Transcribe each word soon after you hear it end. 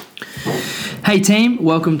Hey team,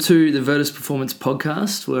 welcome to the Virtus Performance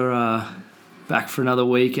Podcast. We're back for another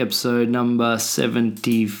week, episode number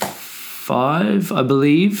 75, I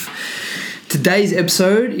believe. Today's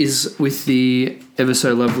episode is with the ever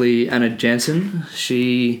so lovely Anna Janssen.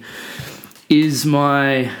 She is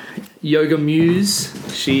my yoga muse.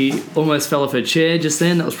 She almost fell off her chair just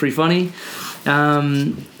then. That was pretty funny.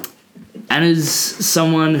 Anna's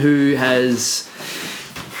someone who has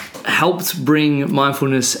helped bring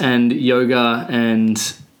mindfulness and yoga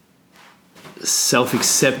and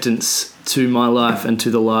self-acceptance to my life and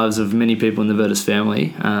to the lives of many people in the Virtus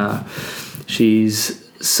family. She's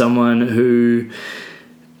someone who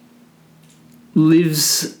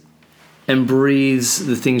lives and breathes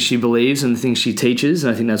the things she believes and the things she teaches,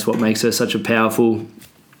 and I think that's what makes her such a powerful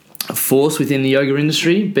force within the yoga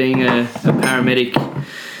industry. Being a paramedic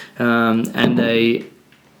and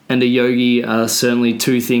a yogi are certainly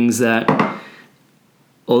two things that,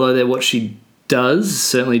 although they're what she does,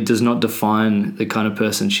 certainly does not define the kind of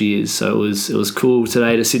person she is. So it was cool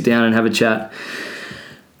today to sit down and have a chat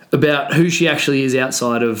about who she actually is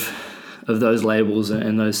outside of those labels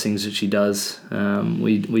and those things that she does.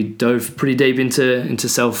 We dove pretty deep into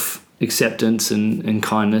self-acceptance and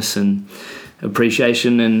kindness and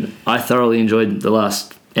appreciation, and I thoroughly enjoyed the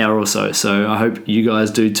last hour or so. So I hope you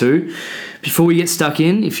guys do too. Before we get stuck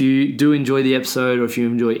in, if you do enjoy the episode or if you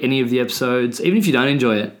enjoy any of the episodes, even if you don't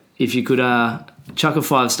enjoy it, if you could chuck a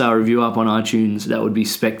 5-star review up on iTunes, that would be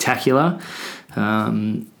spectacular.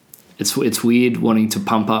 It's weird wanting to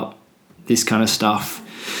pump up this kind of stuff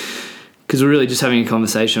because we're really just having a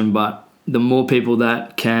conversation, but the more people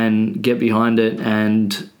that can get behind it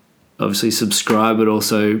and obviously subscribe, but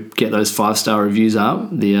also get those 5-star reviews up,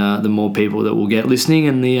 the more people that will get listening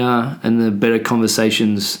and the better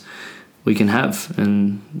conversations we can have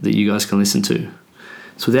and that you guys can listen to.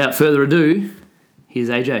 So without further ado, here's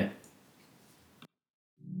AJ.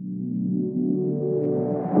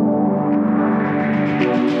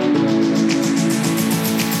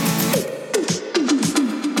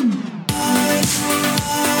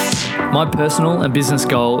 My personal and business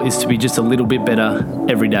goal is to be just a little bit better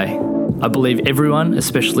every day. I believe everyone,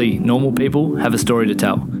 especially normal people, have a story to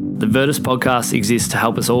tell. The Virtus podcast exists to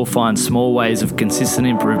help us all find small ways of consistent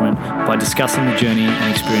improvement by discussing the journey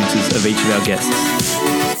and experiences of each of our guests.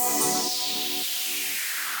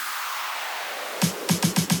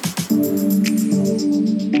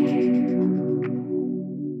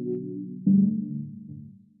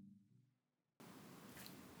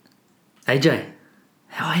 AJ,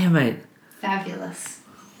 how are you, mate? Fabulous.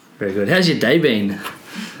 Very good. How's your day been?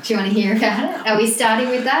 Do you want to hear about it? Are we starting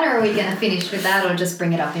with that, or are we going to finish with that, or just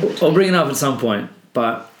bring it up in between? I'll bring it up at some point,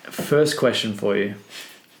 but first question for you.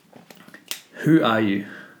 Who are you?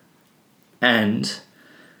 And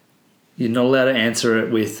you're not allowed to answer it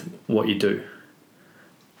with what you do.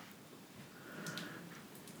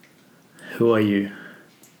 Who are you?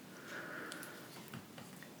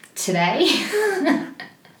 Today?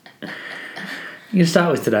 You can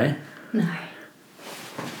start with today. No.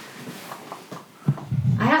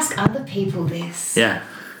 I ask other people this. Yeah.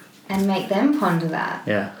 And make them ponder that.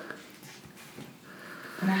 Yeah.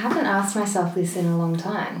 And I haven't asked myself this in a long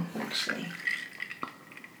time, actually.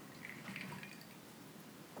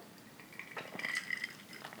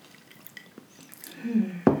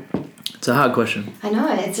 It's a hard question. I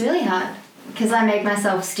know, it's really hard. Because I made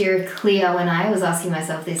myself steer clear when I was asking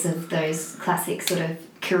myself this of those classic sort of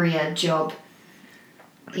career, job,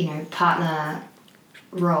 partner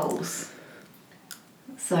roles.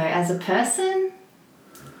 So as a person,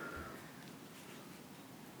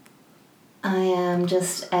 I am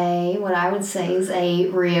just what I would say is a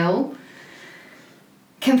real,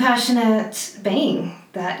 compassionate being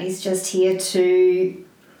that is just here to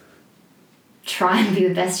try and be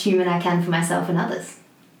the best human I can for myself and others.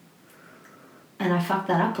 And I fuck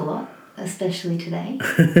that up a lot, especially today.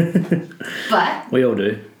 But we all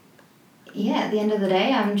do. Yeah, at the end of the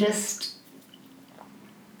day, I'm just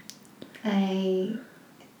a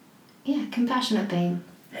compassionate being.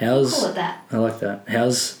 Call it that. I like that.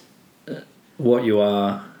 How's what you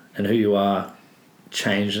are and who you are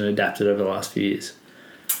changed and adapted over the last few years?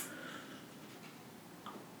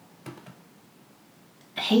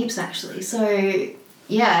 Heaps, actually. So,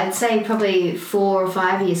 yeah, I'd say probably 4 or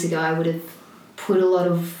 5 years ago, I would have put a lot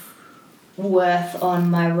of worth on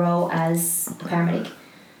my role as a paramedic.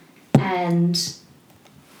 And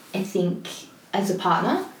I think as a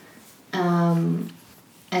partner,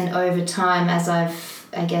 and over time, as I've,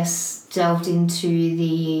 delved into the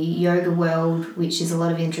yoga world, which is a lot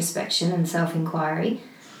of introspection and self-inquiry,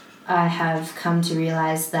 I have come to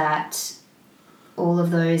realise that all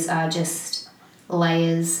of those are just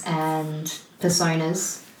layers and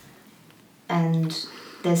personas, and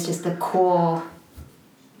there's just the core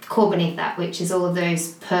beneath that, which is all of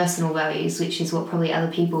those personal values, which is what probably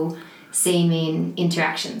other people see me in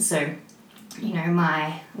interactions. So, you know,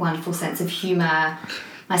 my wonderful sense of humour,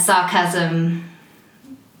 my sarcasm,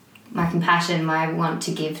 my compassion, my want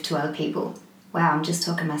to give to other people. Wow, I'm just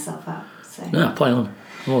talking myself up. So. No, play on.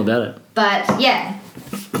 I'm all about it. But yeah,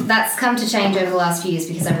 that's come to change over the last few years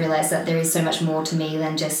because I've realised that there is so much more to me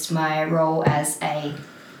than just my role as a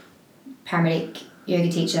paramedic,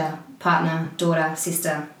 yoga teacher, partner, daughter,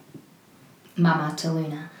 sister, mama to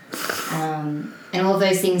Luna. And all of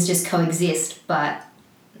those things just coexist, but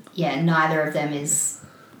yeah, neither of them is,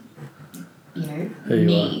 you know,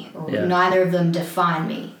 me. Or neither of them define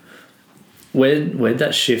me. Where'd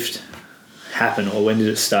that shift happen, or when did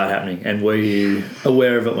it start happening? And were you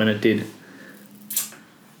aware of it when it did?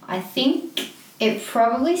 I think it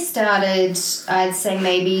probably started, I'd say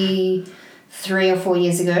maybe 3 or 4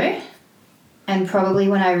 years ago. And probably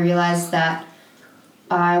when I realised that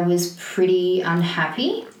I was pretty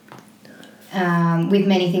unhappy with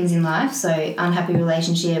many things in life. So unhappy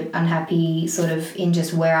relationship, unhappy sort of in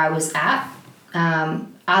just where I was at,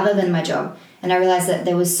 other than my job. And I realised that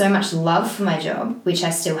there was so much love for my job, which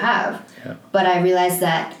I still have, but I realised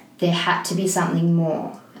that there had to be something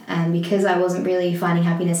more. And because I wasn't really finding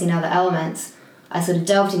happiness in other elements, I sort of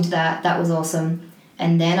delved into that. That was awesome.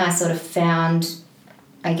 And then I sort of found,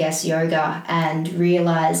 I guess, yoga and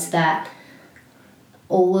realised that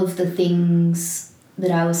all of the things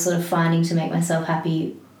that I was sort of finding to make myself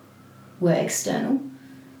happy were external.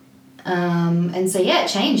 And so, yeah, it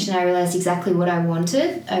changed, and I realised exactly what I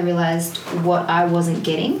wanted. I realised what I wasn't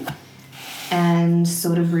getting and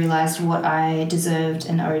sort of realised what I deserved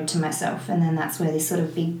and owed to myself. And then that's where this sort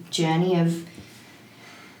of big journey of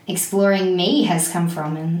exploring me has come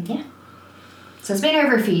from. And, yeah. So it's been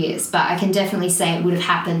over a few years, but I can definitely say it would have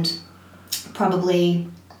happened probably,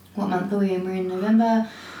 what month are we in? We're in November.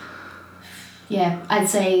 Yeah, I'd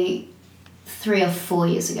say 3 or 4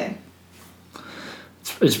 years ago.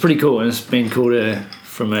 It's pretty cool, and it's been cool to,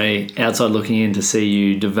 from a outside looking in, to see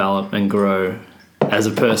you develop and grow as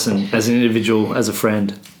a person, as an individual, as a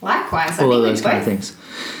friend. Likewise. All of those kind of things.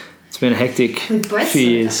 It's been a hectic few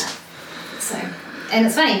years. So, and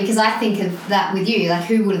it's funny because I think of that with you. Like,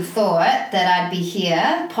 who would have thought that I'd be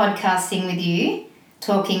here podcasting with you,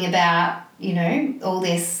 talking about, you know, all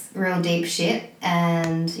this real deep shit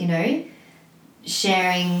and, you know,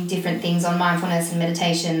 sharing different things on mindfulness and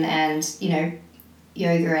meditation and, you know,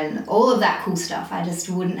 yoga and all of that cool stuff. I just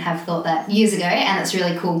wouldn't have thought that years ago, and it's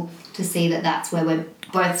really cool to see that that's where we're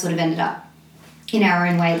both sort of ended up in our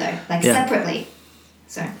own way, though, like separately.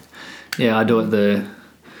 So yeah, I do it the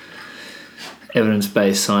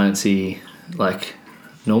evidence-based, sciencey, like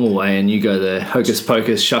normal way, and you go the hocus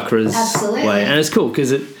pocus chakras way, and it's cool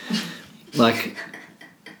because it, like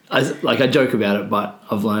I joke about it, but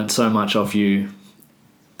I've learned so much off you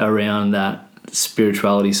around that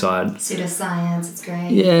spirituality side. Pseudoscience, it's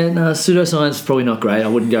great. Yeah, no, pseudoscience is probably not great. I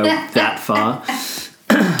wouldn't go that far.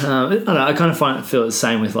 I don't know, I kind of feel the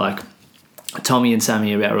same with like Tommy and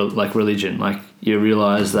Sammy about like religion. Like, you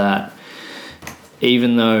realise that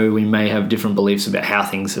even though we may have different beliefs about how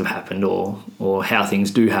things have happened or how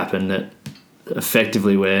things do happen, that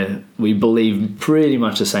effectively we believe pretty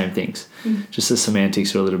much the same things. Just the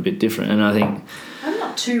semantics are a little bit different. And I think I'm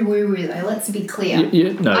not too woo-woo though, let's be clear.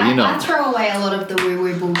 You're not. I throw away a lot of the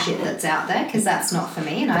woo-woo bullshit that's out there because that's not for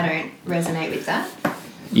me and I don't resonate with that.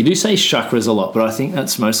 You do say chakras a lot, but I think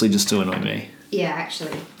that's mostly just to annoy me. Yeah,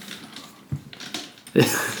 actually.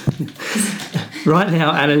 Right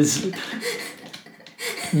now, Anna's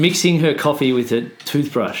mixing her coffee with a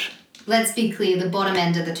toothbrush. Let's be clear, the bottom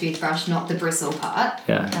end of the toothbrush, not the bristle part.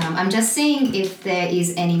 Yeah. I'm just seeing if there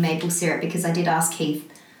is any maple syrup because I did ask Heath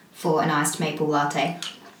for an iced maple latte.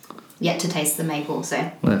 Yet to taste the maple,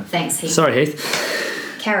 so thanks, Heath. Sorry,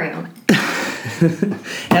 Heath. Carry on.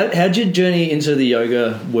 How'd your journey into the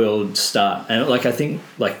yoga world start? And like, I think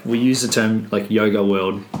like we use the term like yoga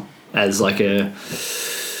world as like a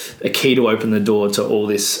key to open the door to all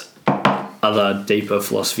this other deeper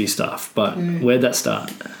philosophy stuff. But where'd that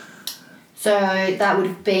start? So that would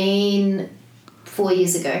have been 4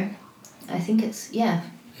 years ago. I think it's, yeah.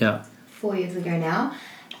 4 years ago now.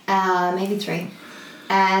 Maybe 3.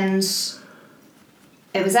 And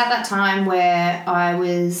it was at that time where I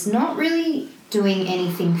was not really doing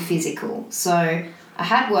anything physical. So I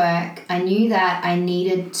had work. I knew that I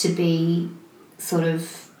needed to be sort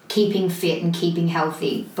of keeping fit and keeping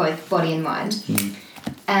healthy, both body and mind.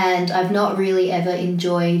 And I've not really ever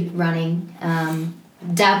enjoyed running.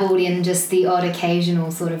 Dabbled in just the odd occasional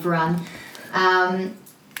sort of run.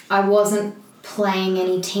 I wasn't playing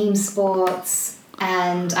any team sports,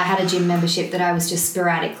 and I had a gym membership that I was just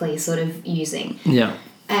sporadically sort of using. Yeah.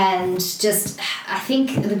 And just, I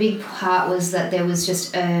think the big part was that there was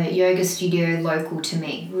just a yoga studio local to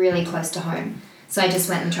me, really close to home. So I just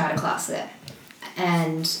went and tried a class there.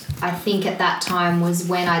 And I think at that time was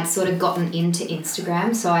when I'd sort of gotten into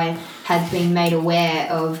Instagram. So I had been made aware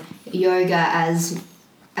of yoga as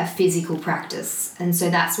a physical practice. And so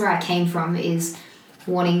that's where I came from, is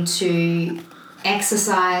wanting to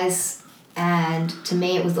exercise. And to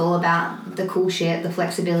me, it was all about the cool shit, the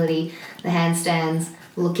flexibility, the handstands,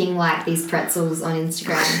 looking like these pretzels on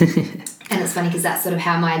Instagram. And it's funny because that's sort of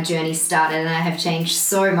how my journey started, and I have changed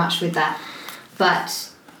so much with that.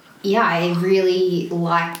 But yeah, I really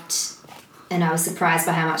liked, and I was surprised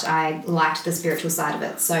by how much I liked the spiritual side of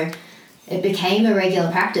it. So it became a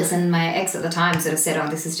regular practice, and my ex at the time sort of said, oh,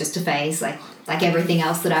 this is just a phase, like everything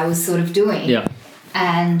else that I was sort of doing. Yeah.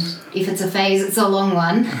 And if it's a phase, it's a long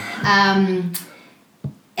one.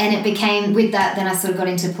 And it became, with that, then I sort of got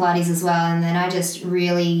into Pilates as well, and then I just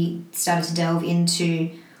really started to delve into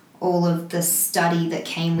all of the study that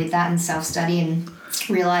came with that and self-study, and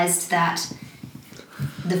realised that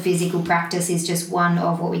the physical practice is just one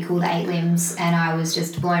of what we call the 8 limbs, and I was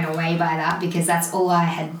just blown away by that because that's all I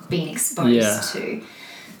had been exposed to.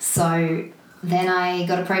 So then I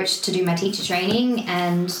got approached to do my teacher training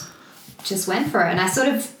and just went for it. And I sort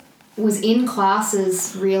of was in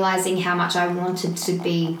classes realising how much I wanted to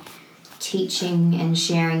be teaching and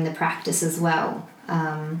sharing the practice as well.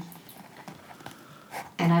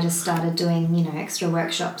 And I just started doing, extra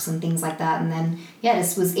workshops and things like that. And then,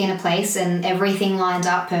 just was in a place and everything lined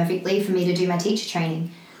up perfectly for me to do my teacher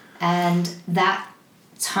training. And that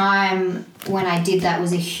time when I did that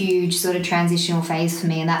was a huge sort of transitional phase for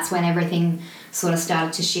me. And that's when everything sort of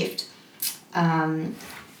started to shift.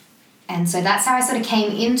 And so that's how I sort of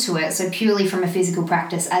came into it. So purely from a physical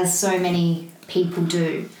practice, as so many people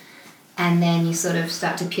do. And then you sort of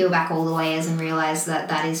start to peel back all the layers and realise that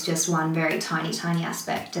that is just one very tiny, tiny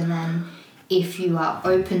aspect. And then if you are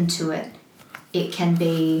open to it, it can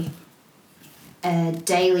be a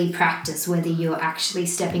daily practice, whether you're actually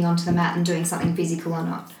stepping onto the mat and doing something physical or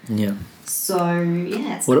not. Yeah. So,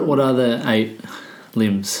 yeah. What are the 8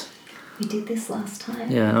 limbs? We did this last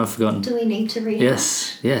time. Yeah, I've forgotten. Do we need to read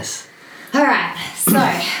Yes. All right.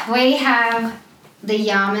 So we have the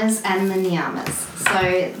yamas and the niyamas.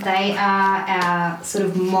 So they are our sort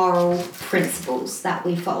of moral principles that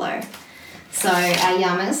we follow. So our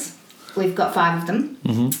yamas, we've got 5 of them.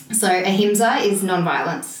 Mm-hmm. So ahimsa is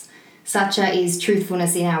non-violence. Satya is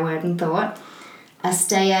truthfulness in our word and thought.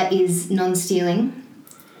 Asteya is non-stealing.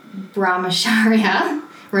 Brahmacharya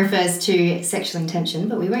refers to sexual intention,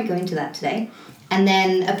 but we won't go into that today. And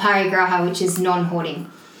then aparigraha, which is non-hoarding.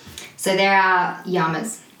 So there are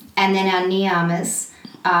yamas. And then our niyamas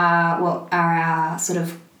are our sort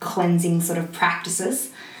of cleansing sort of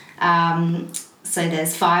practices. So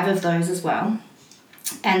there's 5 of those as well.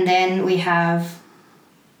 And then we have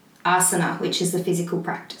asana, which is the physical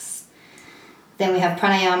practice. Then we have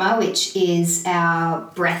pranayama, which is our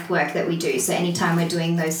breath work that we do. So anytime we're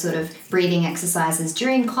doing those sort of breathing exercises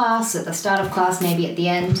during class, at the start of class, maybe at the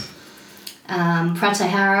end.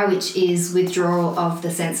 Pratyahara, which is withdrawal of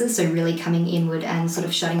the senses, so really coming inward and sort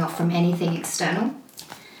of shutting off from anything external.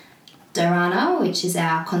 Dharana, which is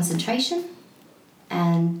our concentration.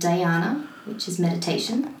 And dhyana, which is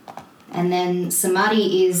meditation. And then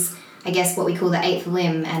samadhi is, I guess, what we call the 8th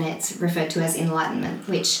limb, and it's referred to as enlightenment,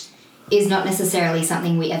 which is not necessarily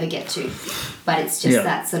something we ever get to, but it's just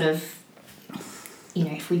that sort of,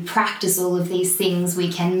 if we practice all of these things,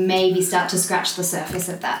 we can maybe start to scratch the surface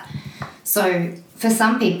of that. So for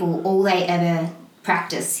some people, all they ever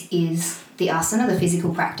practice is the asana, the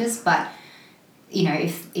physical practice, but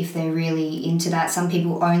if they're really into that, some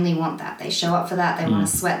people only want that. They show up for that, they want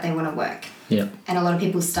to sweat, they want to work. Yeah. And a lot of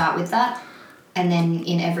people start with that, and then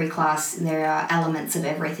in every class there are elements of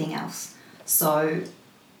everything else. So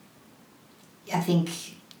I think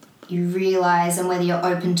you realise, and whether you're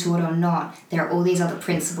open to it or not, there are all these other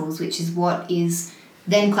principles, which is what is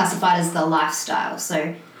then classified as the lifestyle.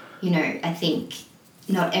 So, I think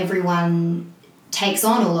not everyone takes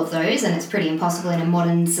on all of those, and it's pretty impossible in a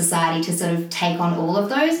modern society to sort of take on all of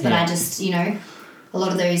those. But I just, a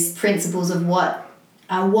lot of those principles of what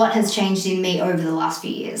has changed in me over the last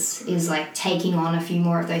few years is like taking on a few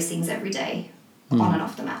more of those things every day on and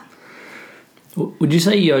off the mat. Would you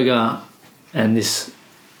say yoga, and this,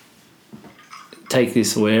 take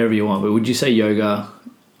this wherever you want, but would you say yoga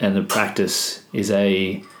and the practice is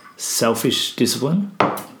a selfish discipline?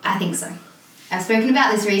 I think so. I've spoken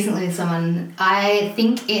about this recently with someone. I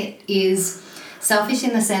think it is selfish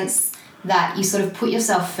in the sense that you sort of put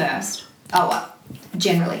yourself first.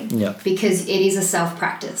 Generally. Yeah. Because it is a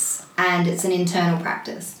self-practice and it's an internal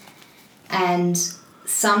practice. And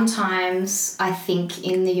sometimes I think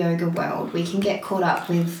in the yoga world we can get caught up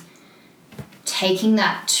with taking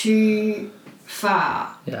that too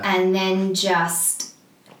far and then just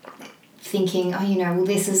thinking,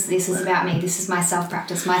 this is about me, this is my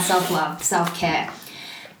self-practice, my self-love, self-care.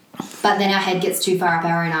 But then our head gets too far up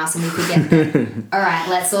our own arse and we forget that. All right,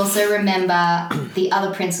 let's also remember the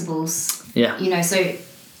other principles. Yeah. So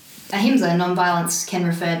ahimsa, non-violence, can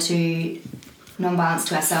refer to non-violence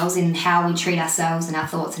to ourselves in how we treat ourselves and our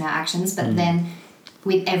thoughts and our actions, but then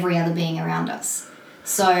with every other being around us.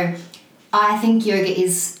 So I think yoga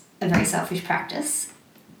is a very selfish practice,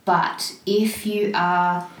 but if you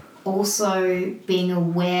are also being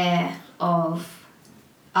aware of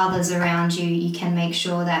others around you, you can make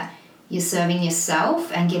sure that you're serving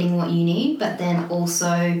yourself and getting what you need, but then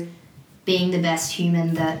also being the best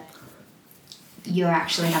human that you're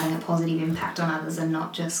actually having a positive impact on others and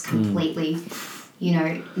not just completely,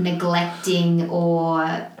 neglecting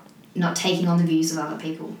or not taking on the views of other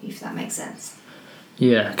people, if that makes sense.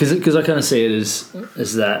 Yeah, because I kind of see it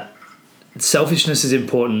as that selfishness is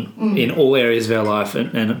important in all areas of our life,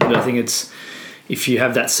 but I think it's, if you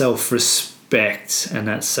have that self-respect and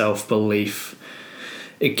that self-belief,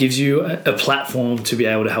 it gives you a platform to be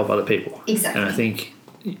able to help other people. Exactly. And I think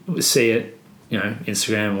we see it,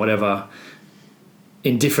 Instagram, whatever,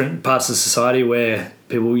 in different parts of society where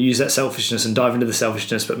people use that selfishness and dive into the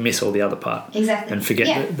selfishness but miss all the other part. Exactly. And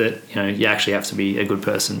forget that you actually have to be a good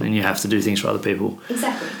person and you have to do things for other people.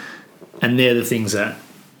 Exactly. And they're the things that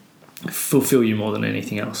fulfill you more than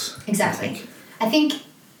anything else. Exactly. I think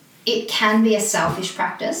it can be a selfish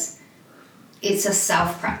practice. It's a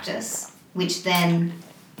self-practice, which then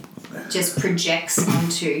just projects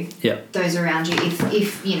onto those around you,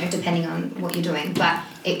 if depending on what you're doing. But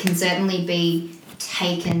it can certainly be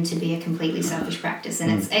taken to be a completely selfish practice,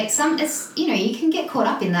 and it's you can get caught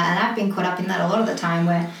up in that, and I've been caught up in that a lot of the time,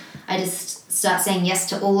 where I just start saying yes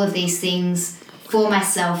to all of these things for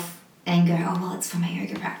myself and go, oh well, it's for my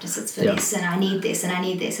yoga practice, it's for this, and I need this, and I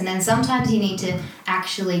need this, and then sometimes you need to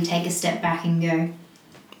actually take a step back and go,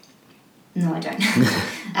 no, I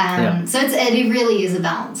don't. So it really is a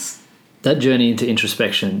balance. That journey into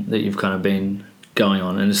introspection that you've kind of been going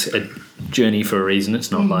on, and it's a journey for a reason.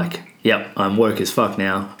 It's not like, I'm woke as fuck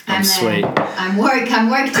now. I'm sweet. I'm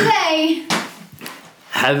woke today.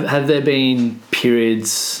 Have there been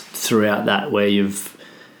periods throughout that where you've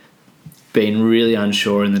been really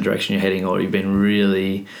unsure in the direction you're heading, or you've been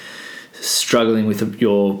really struggling with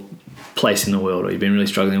your place in the world, or you've been really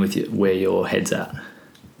struggling with where your head's at?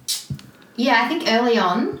 Yeah, I think early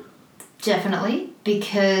on, definitely,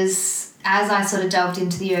 because as I sort of delved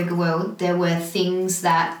into the yoga world, there were things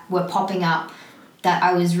that were popping up that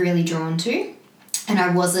I was really drawn to, and I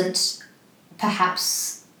wasn't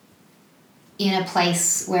perhaps in a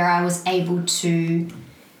place where I was able to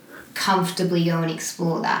comfortably go and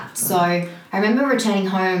explore that. So I remember returning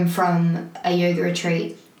home from a yoga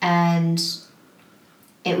retreat, and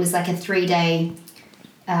it was like a 3-day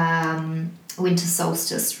winter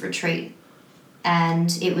solstice retreat.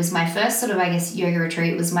 And it was my first sort of, yoga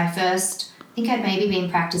retreat. It was my first, I think I'd maybe been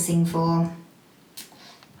practicing for,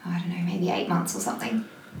 maybe 8 months or something.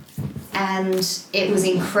 And it was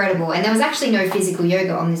incredible. And there was actually no physical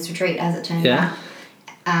yoga on this retreat, as it turned out.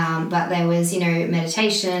 But there was,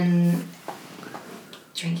 meditation,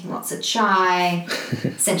 drinking lots of chai,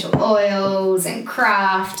 essential oils and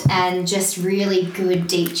craft, and just really good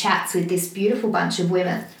deep chats with this beautiful bunch of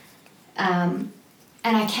women. And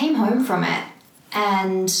I came home from it.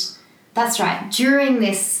 And that's right, during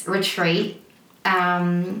this retreat,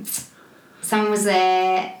 someone was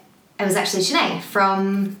there. It was actually Shanae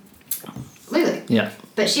from Lulu. Yeah.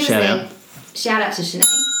 But she was there. Shout out to Shanae.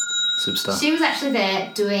 Superstar. She was actually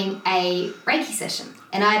there doing a Reiki session.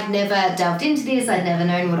 And I'd never delved into this. I'd never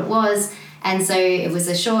known what it was. And so it was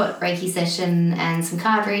a short Reiki session and some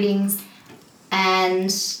card readings.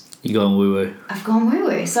 And you gone woo-woo. I've gone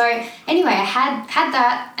woo-woo. So anyway, I had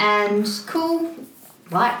that, and cool,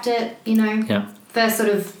 liked it, first sort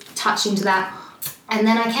of touch into that. And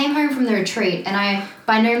then I came home from the retreat, and I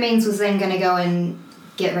by no means was then going to go and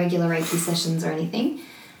get regular Reiki sessions or anything.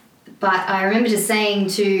 But I remember just saying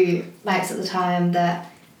to Max at the time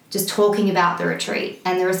that just talking about the retreat,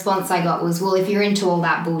 and the response I got was, well, if you're into all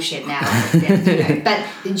that bullshit now, then, but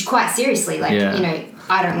quite seriously,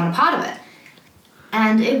 I don't want a part of it.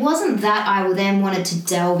 And it wasn't that I then wanted to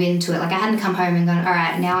delve into it. Like, I hadn't come home and gone, all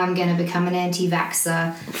right, now I'm going to become an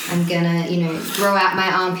anti-vaxxer. I'm going to, grow out my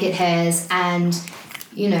armpit hairs and,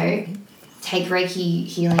 take Reiki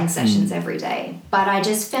healing sessions every day. But I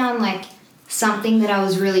just found, like, something that I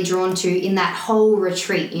was really drawn to in that whole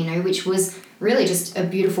retreat, which was really just a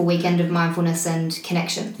beautiful weekend of mindfulness and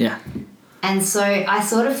connection. Yeah. And so I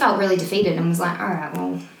sort of felt really defeated and was like, all right,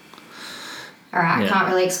 I can't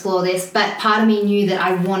really explore this. But part of me knew that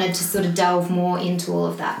I wanted to sort of delve more into all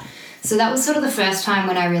of that. So that was sort of the first time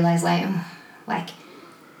when I realised, like,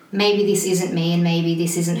 maybe this isn't me and maybe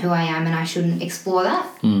this isn't who I am and I shouldn't explore that.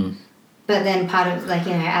 Mm. But then part of, like,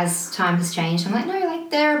 as time has changed, I'm like, no,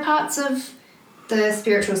 like, there are parts of the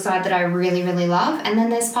spiritual side that I really, really love. And then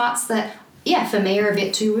there's parts that, for me are a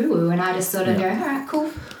bit too woo-woo. And I just sort of go, all right,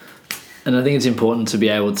 cool. And I think it's important to be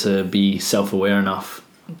able to be self-aware enough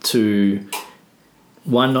to,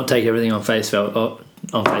 one, not take everything on face value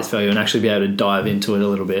and actually be able to dive into it a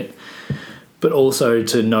little bit. But also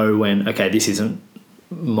to know when, okay, this isn't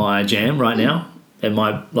my jam right now. It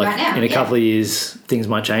might, like, right now, in a couple of years, things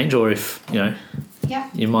might change, or if,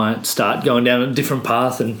 you might start going down a different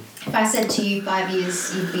path. And if I said to you 5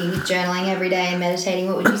 years you'd be journaling every day and meditating,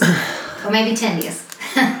 what would you say? Or maybe 10 years.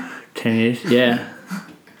 10 years, yeah.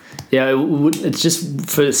 Yeah, it's just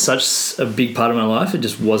for such a big part of my life, it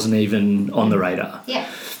just wasn't even on the radar. Yeah.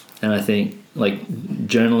 And I think, like,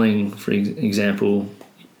 journaling, for example,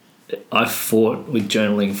 I fought with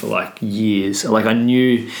journaling for, like, years. Like, I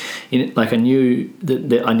knew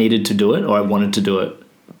that I needed to do it, or I wanted to do it,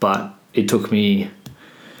 but it took me,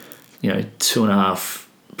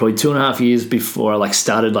 2.5 years before I, like,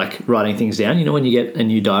 started, like, writing things down. When you get a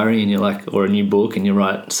new diary and you're like, or a new book and you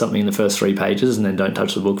write something in the first 3 pages and then don't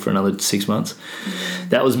touch the book for another 6 months. Mm.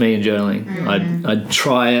 That was me in journaling. Mm. I'd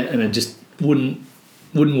try it and it just wouldn't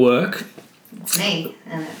work. Me.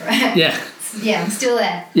 Yeah. Yeah, I'm still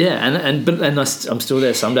there. Yeah, and I'm still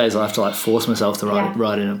there. Some days I have to, like, force myself to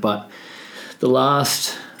write in it. But the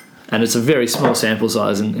last, and it's a very small sample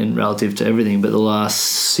size in relative to everything, but the last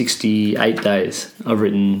 68 days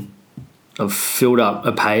I've filled up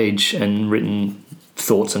a page and written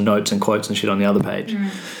thoughts and notes and quotes and shit on the other page. Mm.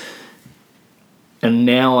 And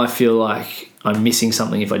now I feel like I'm missing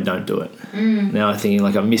something if I don't do it. Mm. Now I'm thinking,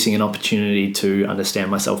 like, I'm missing an opportunity to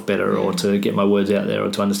understand myself better or to get my words out there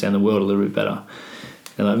or to understand the world a little bit better.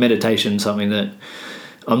 And, like, meditation is something that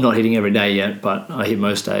I'm not hitting every day yet, but I hit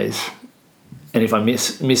most days. And if I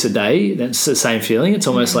miss a day, that's the same feeling. It's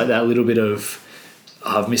almost like that little bit of,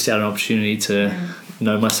 I've missed out an opportunity to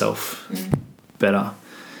know myself better.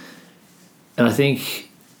 And I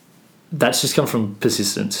think that's just come from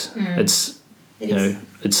persistence.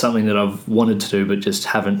 It's something that I've wanted to do but just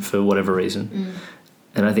haven't for whatever reason. Mm.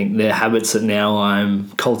 And I think they're habits that now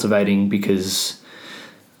I'm cultivating because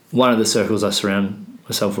one of the circles I surround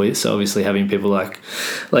myself with, so obviously having people like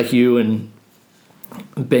you and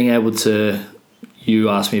being able to, you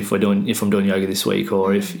ask me if I'm doing yoga this week,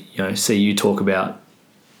 or if, see you talk about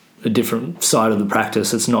a different side of the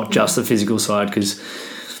practice. It's not just the physical side, because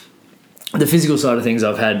the physical side of things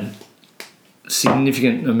I've had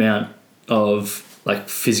significant amount of, like,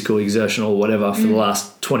 physical exertion or whatever for the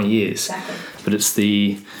last 20 years. Exactly. But it's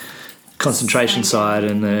the concentration side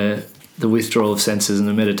and the withdrawal of senses and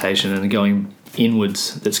the meditation and the going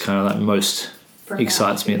inwards that's kind of, like, most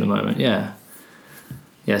excites me at the moment. Yeah.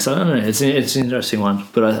 Yeah, so I don't know. It's an interesting one.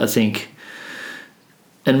 But I think,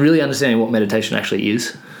 and really understanding what meditation actually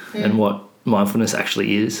is and what mindfulness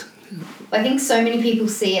actually is. I think so many people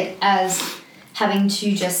see it as having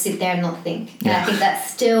to just sit there and not think. And I think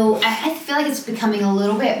that's still, I feel like it's becoming a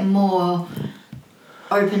little bit more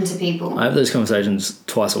open to people. I have those conversations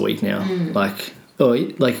twice a week now. Like, are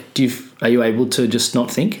you able to just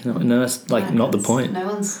not think? No, that's, like, not the point.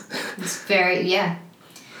 It's very, yeah,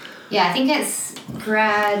 I think it's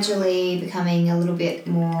gradually becoming a little bit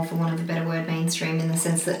more, for want of a better word, mainstream, in the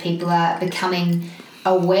sense that people are becoming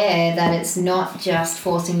aware that it's not just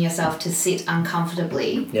forcing yourself to sit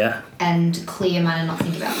uncomfortably and clear your mind and not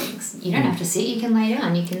think about things. You don't have to sit, you can lay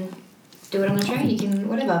down, you can do it on a tray, you can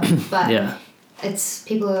whatever. But it's,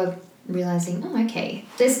 people are realising, okay,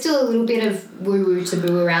 there's still a little bit of woo-woo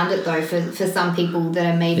taboo around it though for some people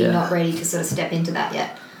that are maybe not ready to sort of step into that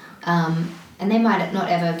yet. And they might not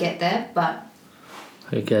ever get there, but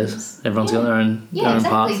who cares? Everyone's got their own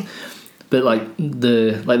path. But, like,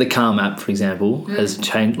 the Calm app, for example, has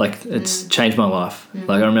changed. Like, it's changed my life.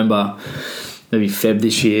 Like, I remember maybe Feb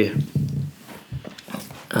this year,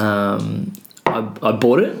 I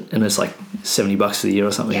bought it, and it's like $70 for the year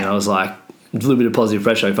or something. And I was like, a little bit of positive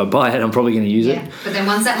pressure. If I buy it, I'm probably going to use it. But then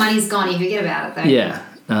once that money's gone, you forget about it, though. Yeah.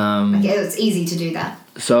 Like, it's easy to do that.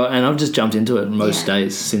 So, and I've just jumped into it most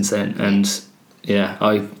days since then. And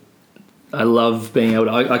I love being able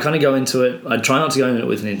to, I kind of go into it, I try not to go into it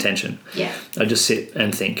with an intention. Yeah. I just sit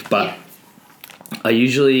and think. But I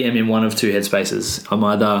usually am in one of two headspaces. I'm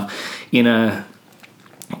either in a,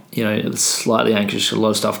 slightly anxious, a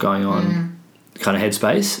lot of stuff going on kind of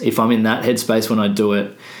headspace. If I'm in that headspace when I do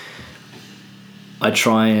it, I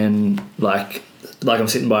try and like I'm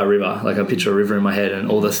sitting by a river, like I picture a river in my head and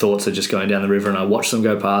all the thoughts are just going down the river and I watch them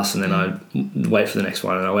go past and then I wait for the next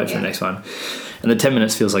one and I wait for the next one. And the 10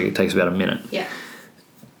 minutes feels like it takes about a minute. Yeah.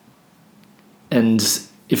 And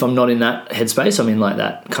if I'm not in that headspace, I'm in like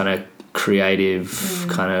that kind of creative,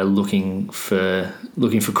 kind of looking for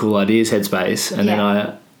cool ideas headspace. And then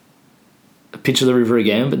I picture the river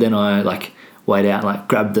again, but then I like wait out and like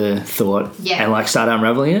grab the thought and like start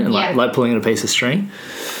unraveling it and like pulling at a piece of string.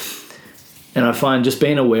 And I find just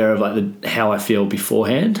being aware of like how I feel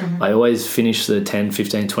beforehand, I always finish the 10,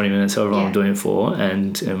 15, 20 minutes, however long I'm doing it for,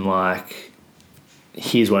 and am like,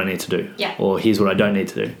 here's what I need to do. Yeah. Or here's what I don't need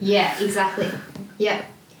to do. Yeah, exactly. Yeah.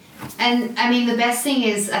 And I mean, the best thing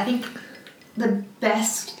is, I think the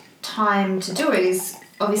best time to do it is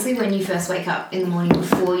obviously when you first wake up in the morning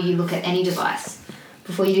before you look at any device,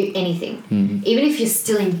 before you do anything. Even if you're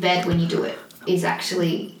still in bed when you do it, is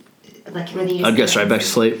actually... like whether you I'd go straight back to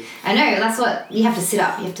sleep. I know, that's what you have to sit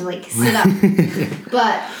up. You have to like sit up.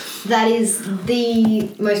 But that is the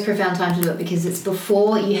most profound time to do it because it's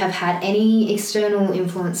before you have had any external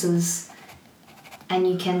influences and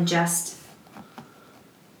you can just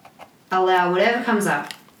allow whatever comes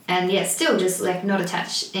up and still just like not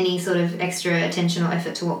attach any sort of extra attention or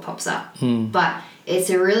effort to what pops up. But it's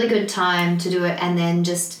a really good time to do it and then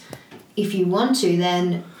just if you want to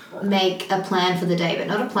then make a plan for the day, but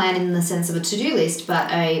not a plan in the sense of a to-do list,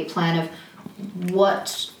 but a plan of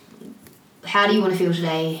how do you want to feel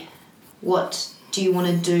today? What do you want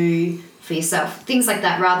to do for yourself? Things like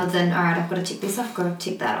that rather than, all right, I've got to tick this off, I've got to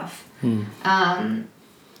tick that off. And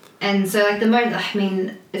so like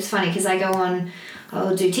it's funny because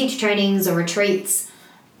I'll do teacher trainings or retreats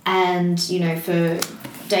and, for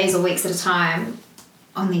days or weeks at a time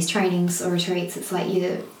on these trainings or retreats, it's like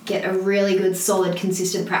you get a really good, solid,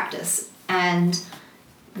 consistent practice and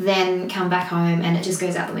then come back home and it just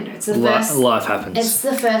goes out the window. It's the first... Life happens. It's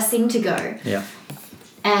the first thing to go. Yeah.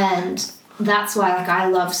 And that's why, I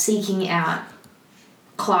love seeking out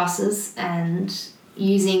classes and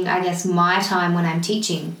using, I guess, my time when I'm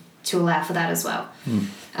teaching to allow for that as well.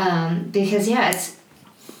 Because,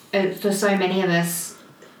 for so many of us,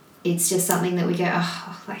 it's just something that we go,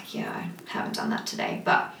 I haven't done that today,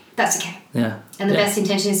 but that's okay. Yeah. And the best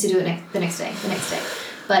intention is to do it the next day.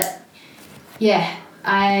 But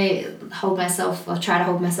I try to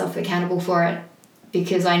hold myself accountable for it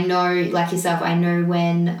because I know, like yourself, I know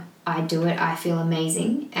when I do it, I feel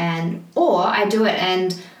amazing or I do it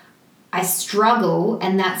and I struggle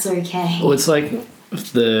and that's okay. Well, it's like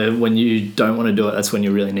when you don't want to do it, that's when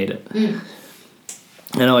you really need it. And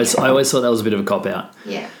I always thought that was a bit of a cop-out.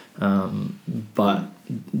 Yeah. But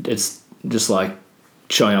it's just like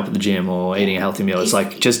showing up at the gym or eating a healthy meal. It's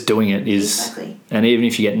like just doing it is... Exactly. And even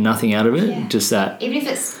if you get nothing out of it, just that... Even if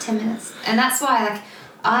it's 10 minutes. And that's why,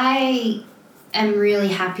 I am really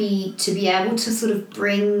happy to be able to sort of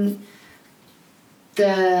bring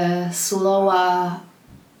the slower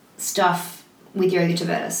stuff with yoga to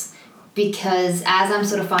Virtus. Because as I'm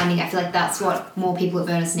sort of finding, I feel like that's what more people at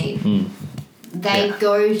Virtus need. They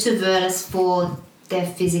go to Virtus for their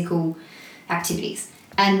physical activities.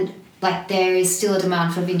 And there is still a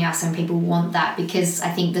demand for vinyasa and people want that because I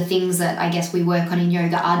think the things that I guess we work on in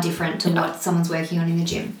yoga are different to what someone's working on in the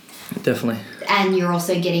gym. Definitely. And you're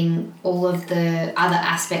also getting all of the other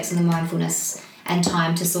aspects of the mindfulness and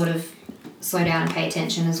time to sort of slow down and pay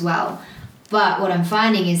attention as well. But what I'm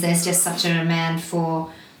finding is there's just such a demand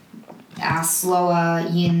for our slower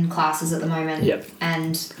yin classes at the moment. Yep.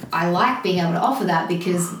 And I like being able to offer that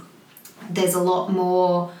because there's a lot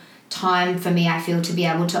more time for me, I feel, to be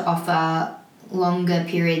able to offer longer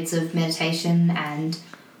periods of meditation and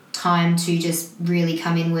time to just really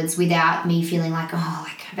come inwards without me feeling like, I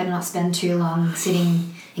better not spend too long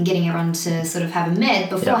sitting and getting everyone to sort of have a med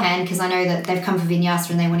beforehand because I know that they've come for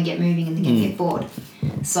vinyasa and they want to get moving and they're going to get bored.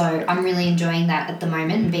 So I'm really enjoying that at the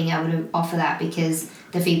moment and being able to offer that because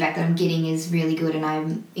the feedback that I'm getting is really good and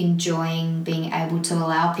I'm enjoying being able to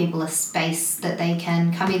allow people a space that they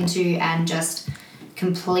can come into and just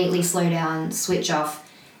completely slow down, switch off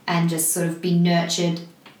and just sort of be nurtured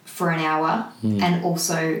for an hour and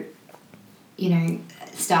also,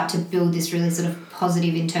 start to build this really sort of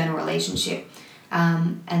positive internal relationship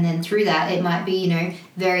And then through that, it might be, you know,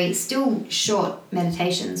 very still short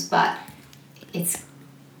meditations, but it's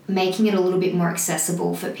making it a little bit more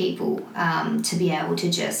accessible for people to be able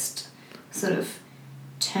to just sort of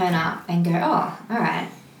turn up and go, oh, all right,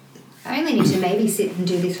 I only need to maybe sit and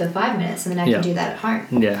do this for 5 minutes and then I can do that at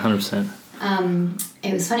home. Yeah, 100%.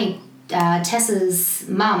 It was funny, Tessa's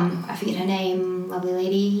mum, I forget her name, lovely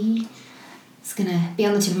lady, it's going to be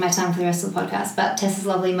on the tip of my tongue for the rest of the podcast, but Tessa's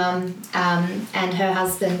lovely mum and her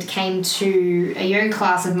husband came to a yoga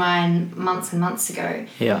class of mine months and months ago.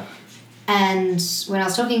 Yeah. And when I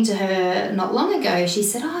was talking to her not long ago, she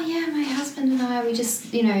said, oh, yeah, my husband and I, we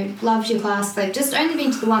just, you know, loved your class. They've just only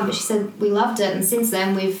been to the one, but she said, we loved it. And since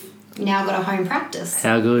then, we've now got a home practice.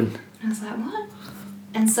 How good. And I was like, what?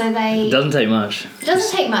 And so they... It doesn't take much. It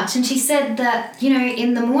doesn't take much. And she said that, you know,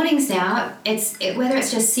 in the mornings now, whether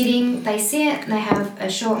it's just sitting, they sit, they have a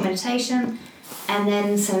short meditation, and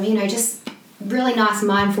then some, you know, just really nice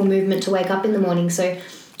mindful movement to wake up in the morning. So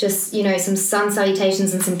just, you know, some sun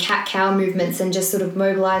salutations and some cat-cow movements and just sort of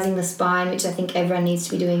mobilising the spine, which I think everyone needs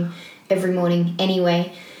to be doing every morning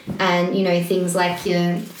anyway. And, you know, things like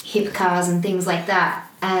your hip cars and things like that.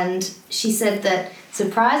 And she said that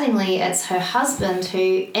surprisingly, it's her husband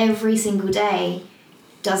who every single day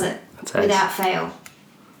does it without fail.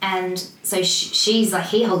 And so she's like,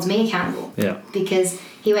 he holds me accountable. Yeah. Because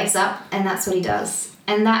he wakes up and that's what he does.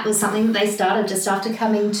 And that was something that they started just after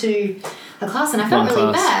coming to a class. And I felt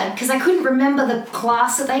really bad because I couldn't remember the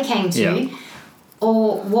class that they came to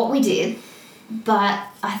or what we did. But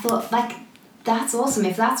I thought, like, that's awesome.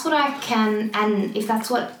 If that's what I can, and if that's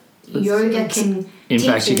what yoga can teach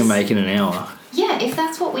us, you can make in an hour. Yeah, if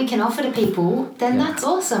that's what we can offer to people, then that's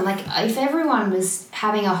awesome. Like, if everyone was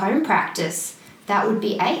having a home practice, that would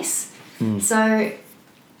be ace. So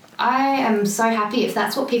I am so happy if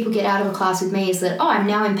that's what people get out of a class with me is that, oh, I'm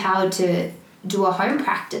now empowered to do a home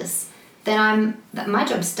practice. Then my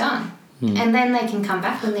job's done. And then they can come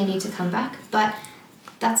back when they need to come back. But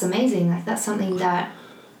that's amazing. Like, that's something that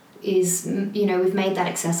is, you know, we've made that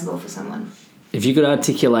accessible for someone. If you could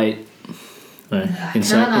articulate...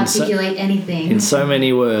 anything. In so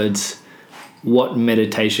many words, what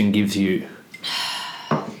meditation gives you,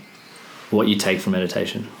 what you take from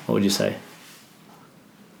meditation, what would you say?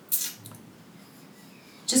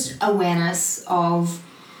 Just awareness of,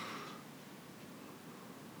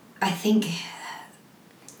 I think,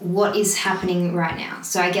 what is happening right now.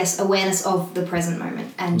 So I guess awareness of the present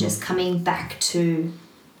moment and just coming back to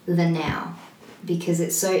the now, because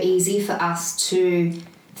it's so easy for us to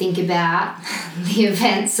think about the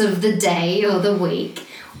events of the day or the week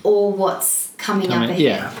or what's coming up ahead.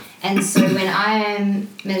 Yeah. And so when I am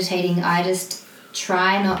meditating, I just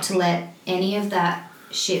try not to let any of that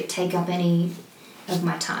shit take up any of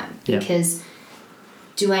my time. Yeah. Because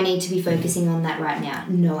do I need to be focusing on that right now?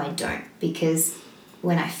 No, I don't. Because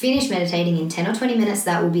when I finish meditating in 10 or 20 minutes,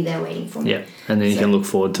 that will be there waiting for me. Yeah, and then you can look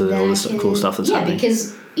forward to all this cool stuff that's happening. Yeah,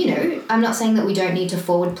 because, you know, I'm not saying that we don't need to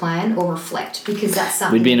forward plan or reflect, because that's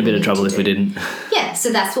something we'd be in a bit of trouble if we didn't. Yeah,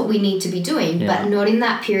 so that's what we need to be doing, but not in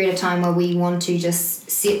that period of time where we want to just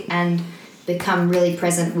sit and become really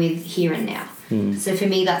present with here and now. So for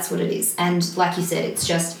me, that's what it is. And like you said, it's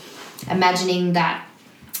just imagining that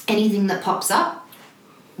anything that pops up,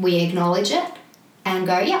 we acknowledge it and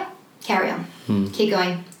go, yeah, carry on. Keep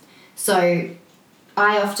going. So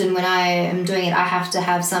I often, when I am doing it, I have to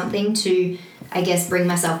have something to, I guess, bring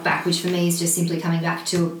myself back, which for me is just simply coming back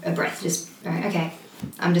to a breath. Just, okay,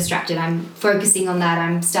 I'm distracted. I'm focusing on that.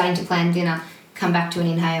 I'm starting to plan dinner. Come back to an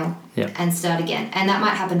inhale and start again. And that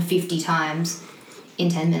might happen 50 times in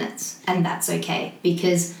 10 minutes. And that's okay,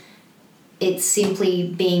 because it's simply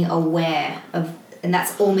being aware of, and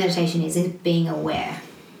that's all meditation is being aware.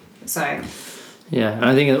 So... Yeah, and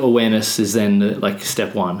I think awareness is then like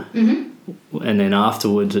step one. And then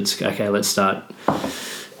afterwards it's, okay, let's start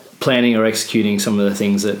planning or executing some of the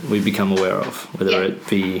things that we become aware of, whether it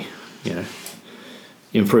be, you know,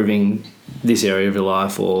 improving this area of your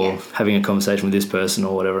life or having a conversation with this person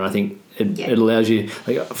or whatever. And I think it allows you,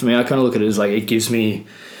 like, for me, I kind of look at it as like it gives me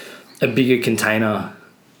a bigger container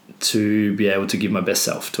to be able to give my best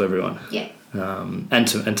self to everyone. And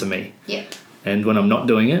to me. And when I'm not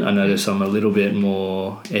doing it, I notice I'm a little bit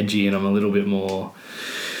more edgy and I'm a little bit more...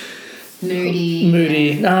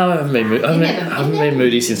 Moody. No, I haven't been moody. I haven't been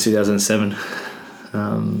moody since 2007.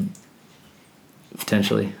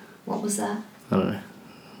 Potentially. What was that? I don't know.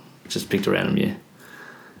 Just picked a random year.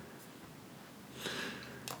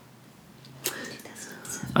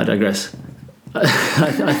 I digress.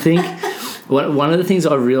 I think one of the things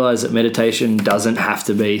I realised that meditation doesn't have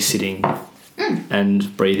to be sitting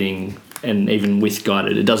and breathing and even with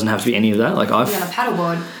guided, it doesn't have to be any of that. Like You're on a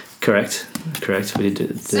paddleboard. Correct. We did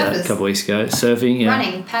that a couple of weeks ago. Surfing, yeah.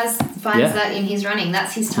 Running. Paz finds that in his running.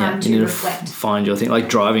 That's his time to reflect. Find your thing. Like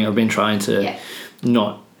driving, I've been trying to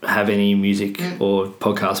not have any music or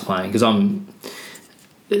podcast playing because I'm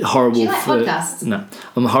horrible. Do you like podcasts? No,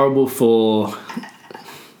 I'm horrible for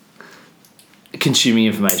consuming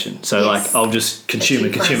information. So like I'll just consume.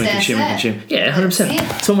 Yeah, 100%.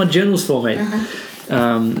 That's what my journal's for, mate.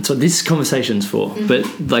 That's what this conversation's for. But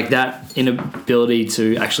like that inability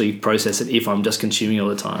to actually process it if I'm just consuming all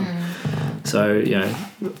the time. So, you know,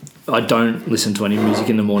 I don't listen to any music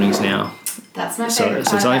in the mornings now. That's my favourite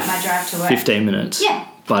part about my drive to work. 15 minutes. Yeah.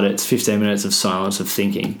 But it's 15 minutes of silence, of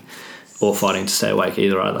thinking or fighting to stay awake,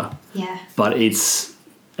 either. Yeah. But it's,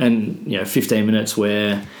 15 minutes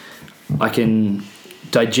where I can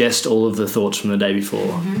digest all of the thoughts from the day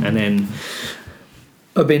before and then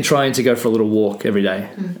I've been trying to go for a little walk every day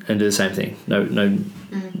and do the same thing.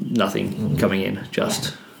 Nothing coming in,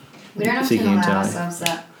 just we don't often allow ourselves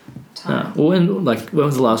that time. No. Well, when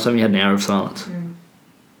was the last time you had an hour of silence?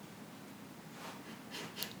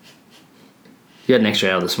 You had an extra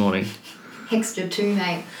hour this morning. Extra 2,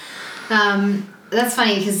 mate. That's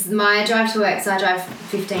funny because my drive to work, so I drive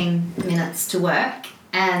 15 minutes to work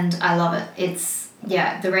and I love it. It's,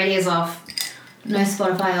 the radio's off. No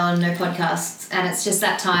Spotify on, no podcasts, and it's just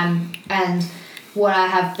that time. And what I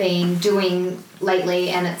have been doing lately,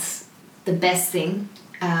 and it's the best thing,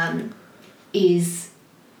 is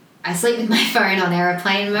I sleep with my phone on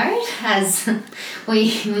aeroplane mode, as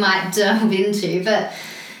we might delve into, but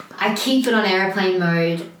I keep it on aeroplane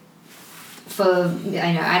mode for,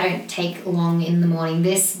 I don't take long in the morning.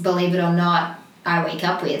 This, believe it or not, I wake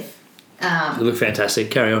up with. You look fantastic.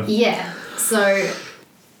 Carry on. Yeah. So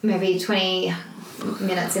maybe 20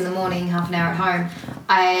 minutes in the morning, half an hour at home,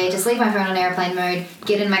 I just leave my phone on airplane mode,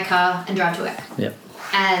 get in my car and drive to work. Yeah.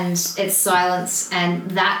 And it's silence,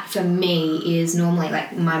 and that for me is normally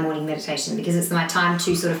like my morning meditation because it's my time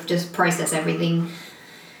to sort of just process everything.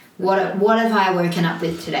 What have I woken up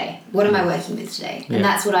with today? What am I working with today? And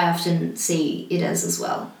that's what I often see it as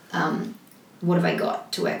well. What have I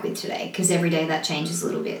got to work with today? Because every day that changes a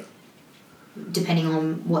little bit depending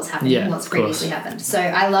on what's happening, what's previously happened. So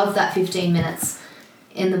I love that 15 minutes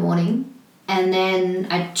in the morning, and then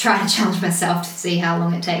I try to challenge myself to see how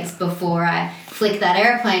long it takes before I flick that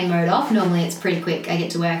airplane mode off. Normally it's pretty quick. I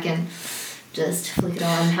get to work and just flick it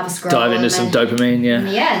on, have a scroll. Dive into some dopamine,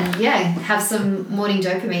 have some morning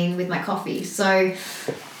dopamine with my coffee. So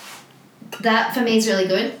that for me is really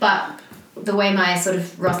good, but the way my sort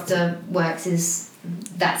of roster works is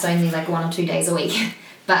that's only like 1 or 2 days a week.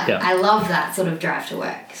 But I love that sort of drive to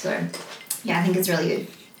work. So, I think it's really good.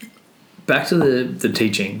 Back to the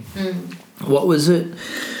teaching. What was it?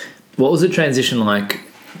 What was the transition like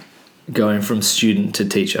going from student to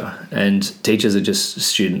teacher? And teachers are just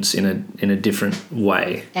students in a different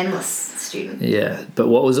way. Endless student. Yeah, but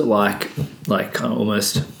what was it like kind of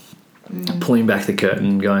almost pulling back the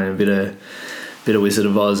curtain, going a bit of Wizard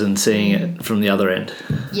of Oz and seeing it from the other end?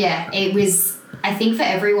 Yeah, it was. I think for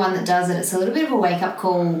everyone that does it, it's a little bit of a wake-up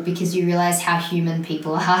call because you realise how human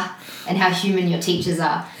people are and how human your teachers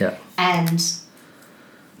are. Yeah. And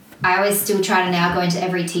I always still try to now go into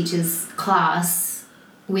every teacher's class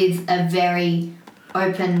with a very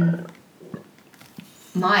open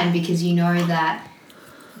mind because you know that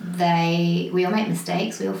we all make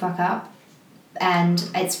mistakes, we all fuck up. And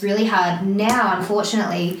it's really hard now,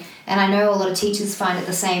 unfortunately, and I know a lot of teachers find it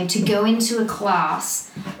the same, to go into a class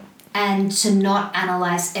and to not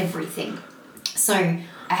analyse everything. So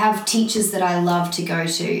I have teachers that I love to go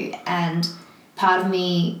to, and part of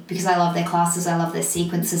me, because I love their classes, I love their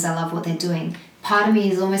sequences, I love what they're doing, part of me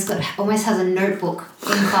is almost has a notebook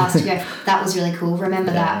in class to go, that was really cool,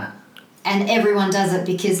 remember that. And everyone does it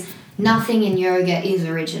because nothing in yoga is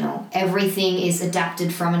original. Everything is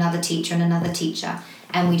adapted from another teacher and another teacher,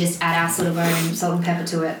 and we just add our sort of own salt and pepper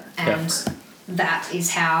to it. And that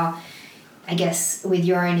is how, I guess, with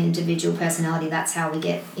your own individual personality, that's how we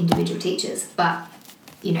get individual teachers. But,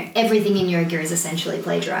 everything in yoga is essentially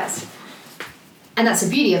plagiarized. And that's the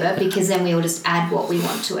beauty of it, because then we all just add what we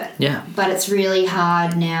want to it. Yeah. But it's really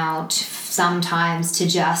hard now sometimes to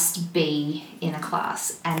just be in a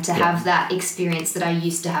class and to have that experience that I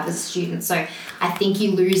used to have as a student. So I think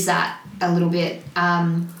you lose that a little bit.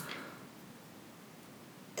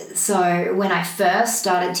 So when I first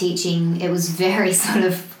started teaching, it was very sort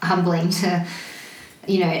of humbling to,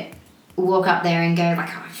 walk up there and go like,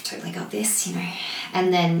 oh, I've totally got this,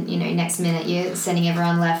 And then, next minute you're sending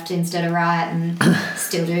everyone left instead of right, and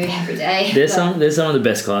still do every day. There's some of the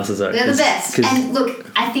best classes though. They're the best. And look,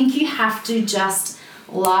 I think you have to just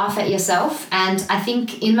laugh at yourself. And I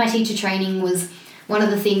think in my teacher training was one of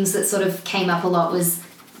the things that sort of came up a lot was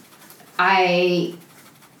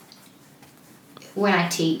when I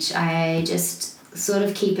teach, I just sort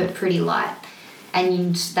of keep it pretty light.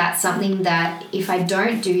 And that's something that if I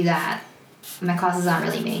don't do that, my classes aren't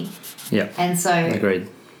really me. Yeah. And so... Agreed.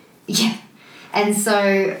 Yeah. And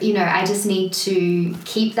so, you know, I just need to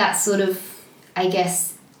keep that sort of, I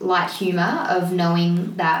guess, light humour of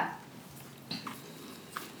knowing that,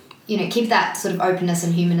 you know, keep that sort of openness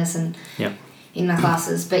and humanness and in my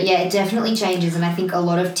classes. But yeah, it definitely changes, and I think a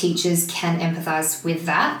lot of teachers can empathise with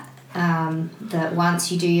that. That once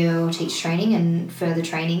you do your teacher training and further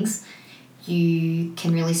trainings, you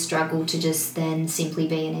can really struggle to just then simply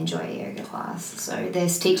be and enjoy a yoga class. So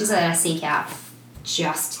there's teachers that I seek out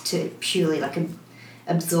just to purely like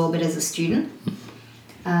absorb it as a student.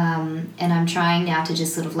 And I'm trying now to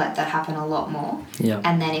just sort of let that happen a lot more. Yeah.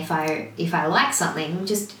 And then if I like something,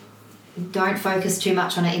 just don't focus too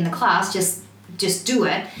much on it in the class. Just do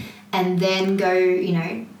it, and then go, you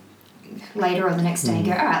know, later or the next day and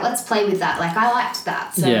go, all right, let's play with that. Like, I liked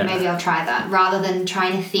that, so maybe I'll try that, rather than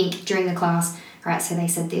trying to think during the class, all right, so they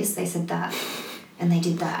said this, they said that, and they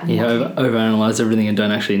did that. And overanalyze everything and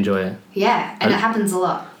don't actually enjoy it. Yeah, and it happens a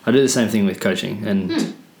lot. I do the same thing with coaching,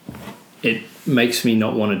 and it makes me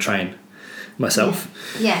not want to train myself.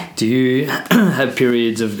 Yeah. Do you have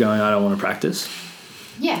periods of going, I don't want to practice?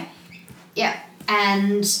 Yeah. Yeah.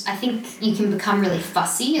 And I think you can become really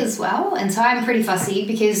fussy as well. And so I'm pretty fussy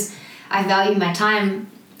because I value my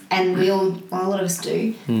time, and a lot of us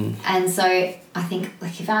do. And so I think,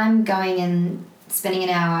 like, if I'm going and spending an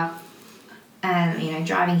hour and, you know,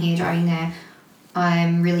 driving here, driving there,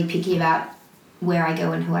 I'm really picky about where I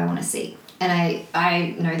go and who I want to see. And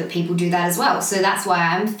I know that people do that as well. So that's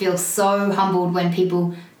why I feel so humbled when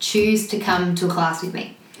people choose to come to a class with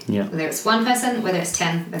me. Yeah. Whether it's one person, whether it's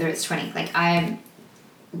 10, whether it's 20. Like, I am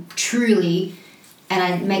truly, and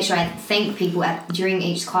I make sure I thank people during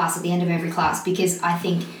each class, at the end of every class, because I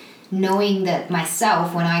think knowing that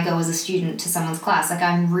myself, when I go as a student to someone's class, like,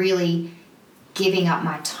 I'm really giving up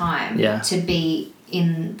my time to be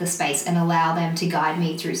in the space and allow them to guide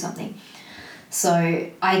me through something. So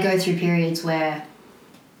I go through periods where,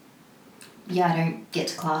 I don't get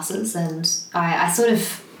to classes, and I sort of,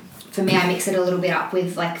 for me, I mix it a little bit up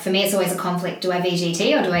with, like, for me it's always a conflict. Do I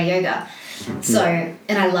VGT or do I yoga? So,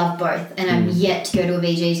 and I love both, and I'm yet to go to a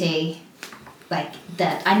VGT like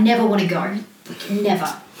that. I never want to go, like,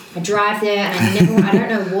 never. I drive there and I don't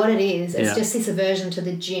know what it is. It's just this aversion to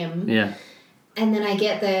the gym. Yeah. And then I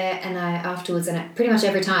get there and afterwards, and pretty much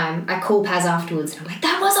every time, I call Paz afterwards and I'm like,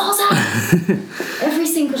 that was awesome! Every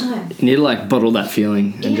single time. You need to, like, bottle that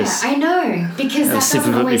feeling. And I know, because that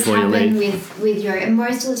doesn't always happen with yoga. And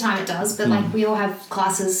most of the time it does, but like, we all have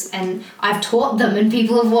classes, and I've taught them, and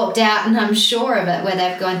people have walked out, and I'm sure of it, where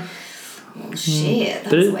they've gone, oh shit.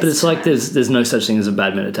 But it's like there's no such thing as a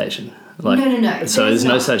bad meditation. Like, no. So there's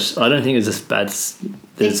no such. I don't think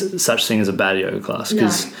there's such thing as a bad yoga class,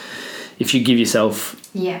 because if you give yourself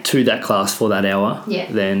to that class for that hour,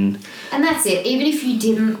 then... And that's it. Even if you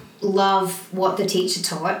didn't love what the teacher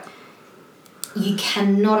taught, you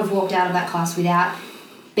cannot have walked out of that class without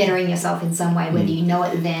bettering yourself in some way, whether you know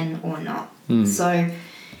it then or not. So,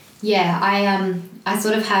 I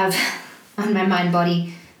sort of have on my mind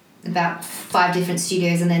body about 5 different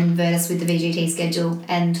studios, and then Virtus with the VGT schedule.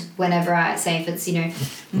 And whenever I say, if it's, you know,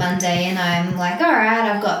 Monday and I'm like, all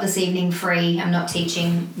right, I've got this evening free, I'm not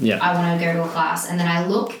teaching, I want to go to a class, and then I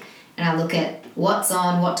look at what's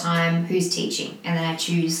on, what time, who's teaching, and then I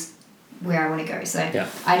choose where I want to go. So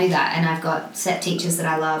I do that, and I've got set teachers that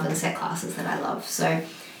I love and set classes that I love. So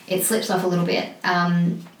it slips off a little bit.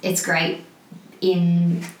 It's great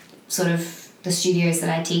in sort of the studios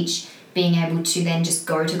that I teach, being able to then just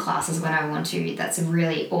go to classes when I want to. That's a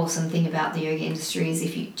really awesome thing about the yoga industry, is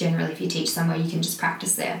if you teach somewhere, you can just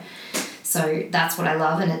practice there. So that's what I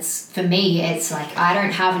love, and for me, it's like, I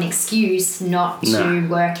don't have an excuse not to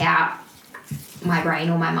work out my brain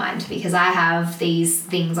or my mind, because I have these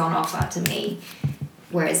things on offer to me,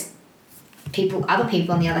 whereas other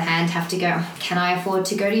people on the other hand have to go, can I afford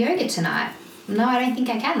to go to yoga tonight? No, I don't think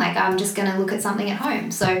I can. Like, I'm just going to look at something at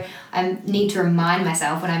home. So I need to remind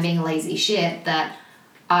myself, when I'm being a lazy shit, that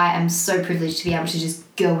I am so privileged to be able to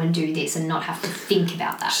just go and do this and not have to think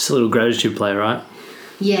about that. Just a little gratitude play, right?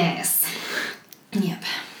 Yes. Yep.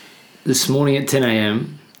 This morning at 10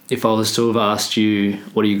 a.m, if I was to have asked you,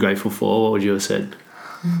 what are you grateful for, what would you have said?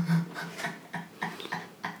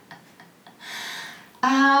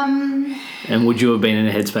 And would you have been in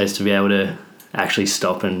a headspace to be able to actually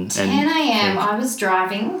stop and 10 a.m, I was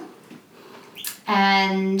driving,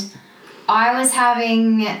 and I was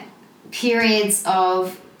having periods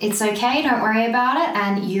of it's okay, don't worry about it,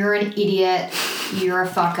 and you're an idiot, you're a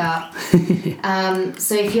fuck up.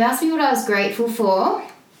 So if you ask me what I was grateful for,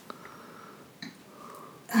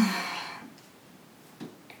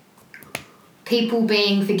 people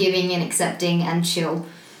being forgiving and accepting and chill.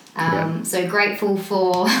 So grateful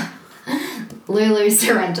for Lulu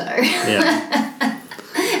Sorrento. Yeah.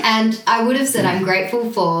 And I would have said I'm grateful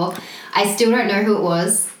for, I still don't know who it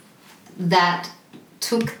was that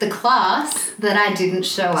took the class that I didn't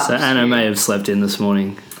show up So Anna to. may have slept in this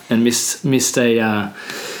morning and missed a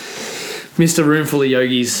room full of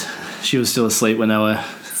yogis. She was still asleep when they were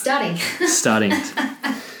starting.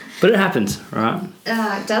 But it happens, right?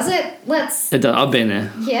 Does it? It does. I've been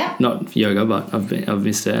there. Yeah. Not yoga, but I've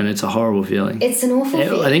missed it, and it's a horrible feeling. It's an awful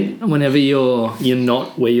feeling. I think whenever you're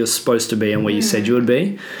not where you're supposed to be and where you said you would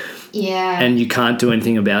be, and you can't do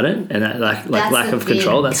anything about it, and that lack of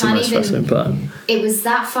control, that's the most frustrating part. It was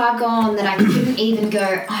that far gone that I couldn't even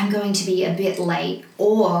go, I'm going to be a bit late,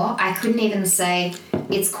 or I couldn't even say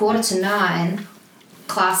it's 9:15,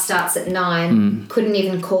 class starts at 9. Couldn't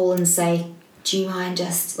even call and say, do you mind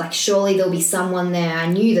just, surely there'll be someone there. I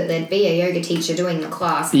knew that there'd be a yoga teacher doing the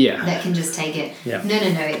class that can just take it. Yeah. No,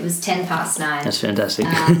 it was 9:10. That's fantastic.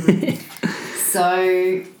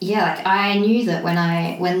 So, I knew that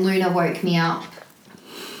when Luna woke me up,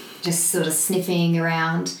 just sort of sniffing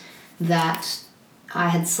around, that I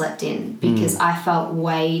had slept in because I felt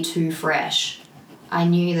way too fresh. I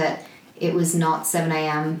knew that it was not 7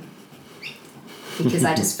 a.m. because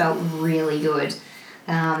I just felt really good.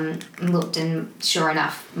 Looked, and sure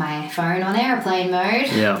enough, my phone on airplane mode.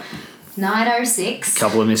 Yeah. 9:06.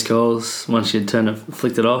 Couple of missed calls once you'd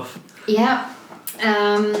flicked it off. Yeah.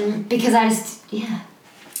 Because I just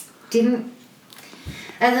didn't.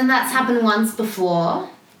 And then that's happened once before,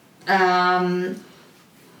 at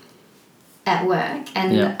work,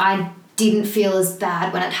 and I didn't feel as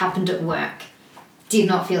bad when it happened at work. Did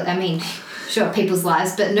not feel. I mean. Sure, people's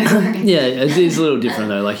lives, but no. Yeah, it is a little different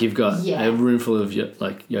though. You've got a room full of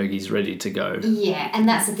yogis ready to go. Yeah, and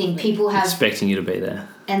that's the thing. People have expecting you to be there,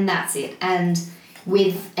 and that's it. And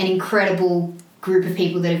with an incredible group of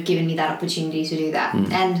people that have given me that opportunity to do that,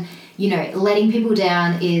 and letting people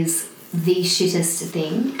down is the shittest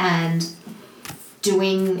thing. And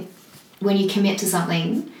doing when you commit to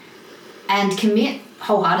something, and commit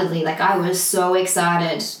wholeheartedly. I was so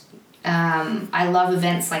excited. I love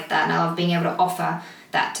events like that, and I love being able to offer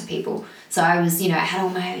that to people. So I was, I had all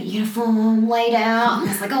my uniform laid out, and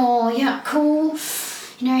I was like, oh, yeah, cool.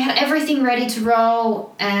 I had everything ready to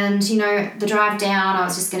roll, and, the drive down, I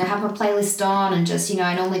was just going to have my playlist on and just,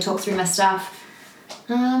 I normally talk through my stuff.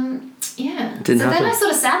 Then I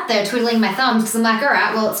sort of sat there twiddling my thumbs because I'm like, all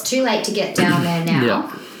right, well, it's too late to get down there now. Yeah.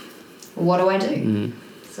 What do I do?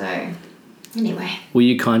 So, anyway. Were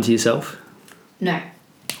you kind to yourself? No.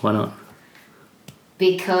 Why not?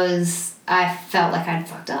 Because I felt like I'd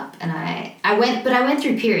fucked up, and I went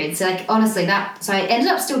through periods. So honestly, so I ended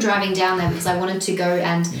up still driving down there because I wanted to go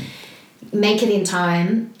and make it in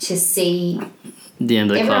time to see the end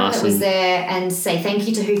of the everyone class that was there and say thank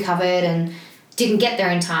you to who covered, and didn't get there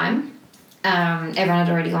in time. Everyone had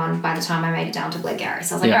already gone by the time I made it down to Glengarry.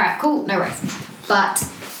 So I was like, all right, cool, no worries. But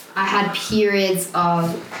I had periods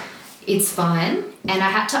of it's fine. And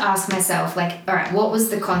I had to ask myself, all right, what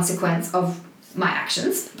was the consequence of my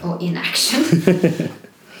actions or inaction?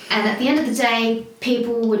 And at the end of the day,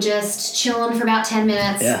 people were just chilling for about 10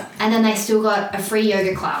 minutes. Yeah. And then they still got a free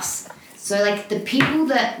yoga class. So, the people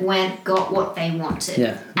that went got what they wanted.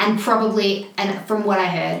 Yeah. And probably, and from what I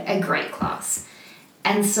heard, a great class.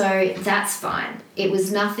 And so that's fine. It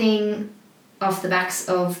was nothing off the backs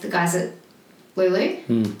of the guys at Lulu.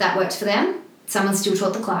 That worked for them. Someone still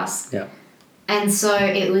taught the class. Yeah. And so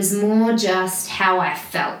it was more just how I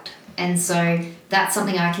felt. And so that's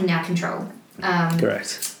something I can now control.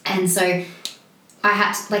 Correct. And so I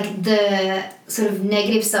had to, the sort of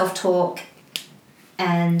negative self-talk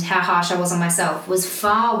and how harsh I was on myself was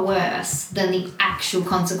far worse than the actual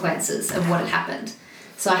consequences of what had happened.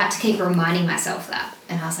 So I had to keep reminding myself that.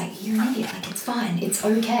 And I was like, you're an idiot. It's fine. It's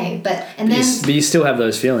okay. But you still have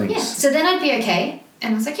those feelings. Yeah. So then I'd be okay.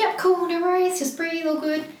 And I was like, yeah, cool. No worries. Just breathe. All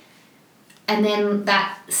good. And then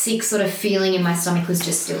that sick sort of feeling in my stomach was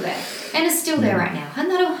just still there. And it's still there right now.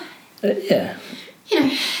 And that'll...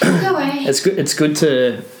 go away. It's good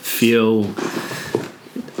to feel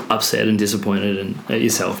upset and disappointed at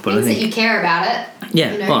yourself. But things I think that you care about it.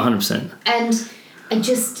 Yeah, 100%. And I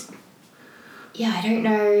just... Yeah, I don't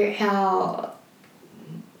know how...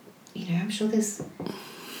 I'm sure there's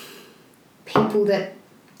people that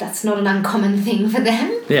that's not an uncommon thing for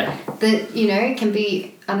them. Yeah. That, you know, can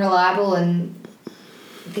be unreliable and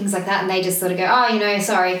things like that, and they just sort of go, oh, you know,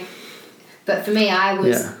 sorry. But for me, I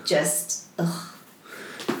was just, ugh.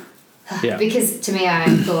 Yeah. Because to me, I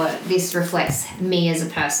thought this reflects me as a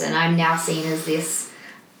person. I'm now seen as this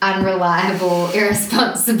unreliable,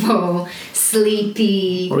 irresponsible,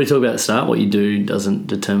 sleepy. What we talked about at the start, what you do doesn't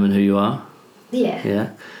determine who you are. Yeah. Yeah.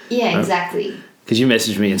 Yeah, exactly. Because you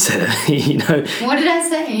messaged me and said, you know. What did I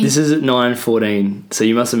say? This is at 9:14, so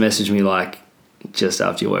you must have messaged me like just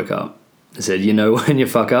after you woke up. I said, you know, when you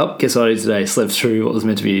fuck up, guess what I did today? Slept through what was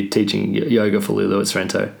meant to be teaching yoga for Lulu at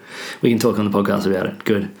Sorrento. We can talk on the podcast about it.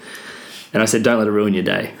 Good. And I said, don't let it ruin your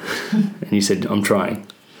day. And you said, I'm trying.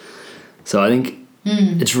 So I think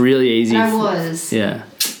it's really easy. I was. Yeah.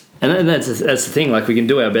 And that's the thing. Like, we can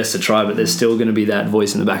do our best to try, but there's still going to be that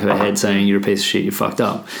voice in the back of our head saying, you're a piece of shit, you fucked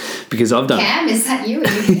up. Because I've done Cam, it. is that you?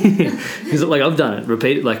 Because, like, I've done it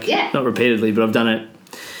not repeatedly, but I've done it,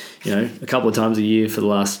 you know, a couple of times a year for the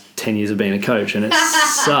last 10 years of being a coach, and it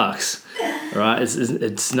sucks, right?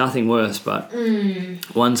 It's nothing worse, but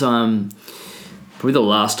one time, probably the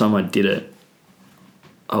last time I did it,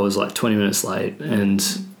 I was like 20 minutes late,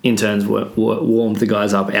 and interns warmed the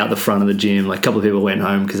guys up out the front of the gym. Like, a couple of people went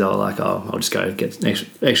home because they were like, oh, I'll just go get an extra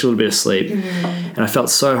little bit of sleep. And I felt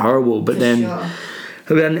so horrible. But about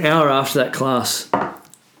an hour after that class,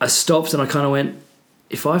 I stopped and I kind of went,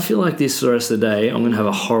 if I feel like this for the rest of the day, I'm going to have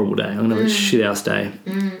a horrible day. I'm going to have a shit-house day.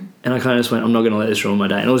 And I kind of just went, I'm not going to let this ruin my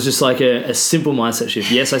day. And it was just like a simple mindset shift.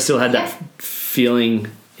 Yes, I still had that feeling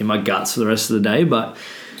in my guts for the rest of the day, but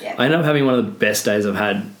I ended up having one of the best days I've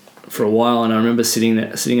had for a while. And I remember sitting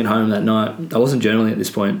at home that night. I wasn't journaling at this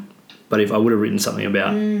point, but if I would have written something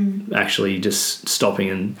about actually just stopping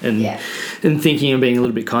and thinking and being a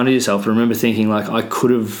little bit kind to yourself, I remember thinking, like, I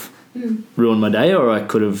could have ruined my day, or I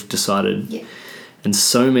could have decided. Yeah. And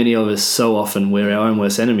so many of us, so often, we're our own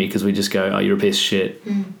worst enemy because we just go, oh, you're a piece of shit.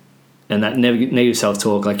 And that negative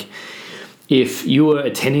self-talk, like, if you were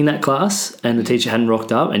attending that class and the teacher hadn't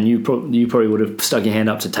rocked up and you probably would have stuck your hand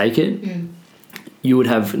up to take it, you would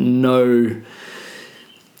have no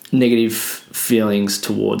negative feelings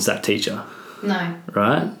towards that teacher. No.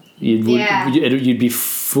 Right? You'd be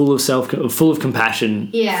full of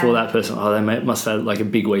compassion for that person. Oh, they must have had like a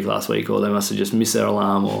big week last week, or they must have just missed their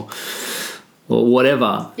alarm, or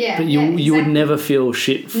whatever. Yeah. But you would never feel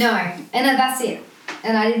shit. No, and that's it.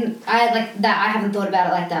 And I haven't thought about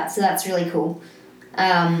it like that, so that's really cool.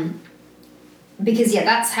 Because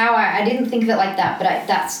that's how I didn't think of it like that, but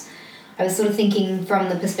I was sort of thinking from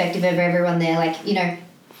the perspective of everyone there, like, you know,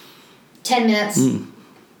 10 minutes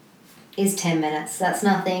is 10 minutes, that's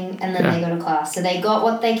nothing, and then they go to class. So they got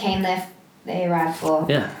what they arrived for.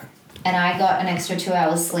 Yeah. And I got an extra 2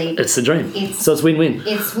 hours sleep. It's the dream. So it's win-win.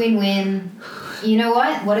 It's win-win. You know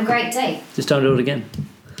what? What a great day. Just don't do it again.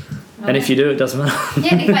 Okay. And if you do, it doesn't matter.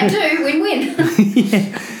 Yeah, and if I do, win-win.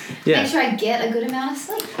 Yeah. Make sure I get a good amount of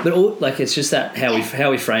sleep. But it's just that how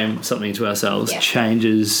we frame something to ourselves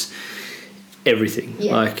changes everything.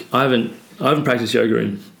 Yeah. Like, I haven't practiced yoga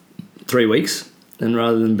in 3 weeks, and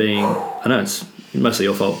rather than being, I know it's mostly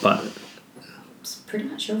your fault, but it's pretty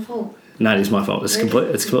much your fault. No, it is my fault. It's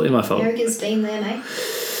completely my fault. Yoga's been there, mate.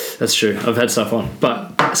 That's true. I've had stuff on,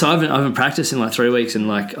 but so I haven't practiced in like 3 weeks, and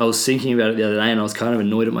like I was thinking about it the other day, and I was kind of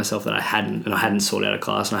annoyed at myself that I hadn't sorted out a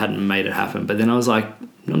class and I hadn't made it happen. But then I was like,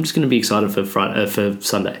 I'm just going to be excited for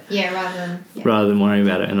Sunday. Yeah, rather than worrying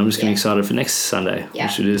about it, and I'm just going to be excited for next Sunday,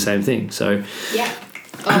 which will do the same thing. So yeah.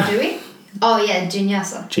 Oh, do we? Oh yeah,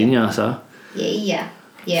 Jinyasa.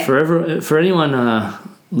 Yeah. For anyone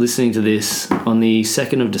listening to this on the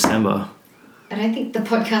 2nd of December. I don't think the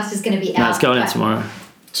podcast is going to be out. No, it's going out tomorrow.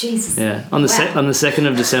 Jesus. Yeah. On the 2nd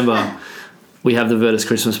of December, we have the Virtus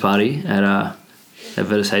Christmas party at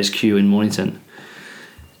Virtus HQ in Mornington.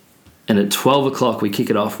 And at 12 o'clock, we kick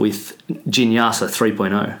it off with Jinyasa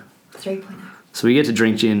 3.0. 3.0. So we get to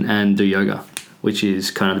drink gin and do yoga, which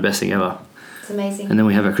is kind of the best thing ever. It's amazing. And then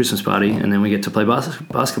we have our Christmas party, and then we get to play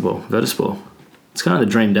basketball, Virtus ball. It's kind of the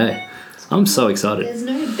dream day. I'm so excited. There's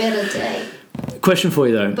no better day. Question for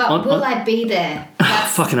you though. But will I be there?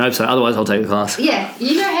 Fucking hope so. Otherwise, I'll take the class. Yeah,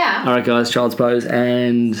 you know how. All right, guys. Child's pose,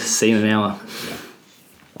 and see you in an hour.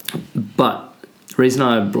 But the reason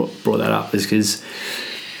I brought that up is because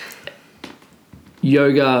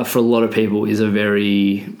yoga for a lot of people is a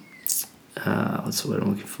very what's the word I'm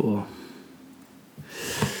looking for?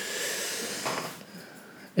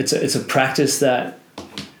 It's a practice that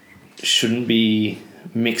shouldn't be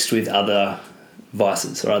mixed with other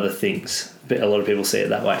vices or other things. But a lot of people see it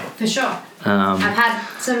that way. For sure. I've had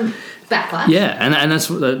some backlash. Yeah, and that's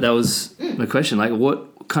that was my question. Like,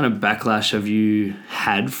 what kind of backlash have you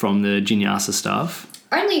had from the Jinyasa staff?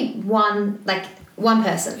 Only one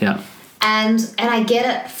person. Yeah. And I get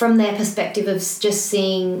it from their perspective of just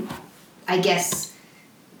seeing, I guess,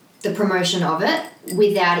 the promotion of it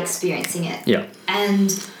without experiencing it. Yeah. And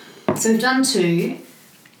so we've done 2,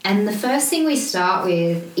 and the first thing we start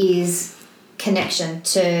with is connection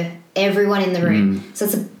to everyone in the room. So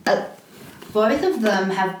it's both of them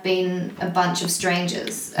have been a bunch of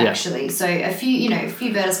strangers, actually. So a few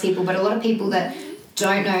Virtus people, but a lot of people that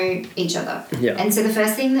don't know each other. Yeah. And so the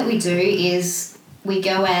first thing that we do is we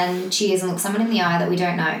go and cheers and look someone in the eye that we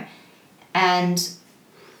don't know. And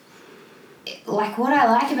what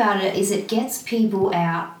I like about it is it gets people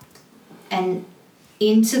out and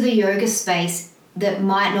into the yoga space that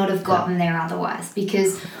might not have gotten there otherwise,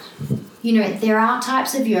 because there are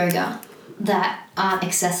types of yoga that aren't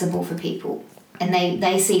accessible for people, and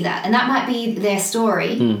they see that, and that might be their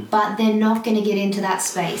story, but they're not going to get into that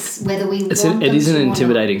space whether we want them to. It is an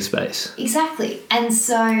intimidating space. Exactly. And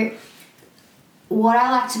so what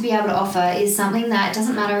I like to be able to offer is something that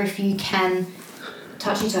doesn't matter if you can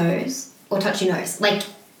touch your toes or touch your nose.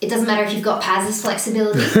 It doesn't matter if you've got Paz's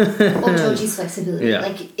flexibility or Georgie's flexibility.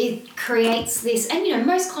 Yeah. It creates this, and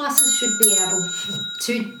most classes should be able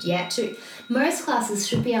to, most classes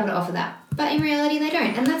should be able to offer that. But in reality they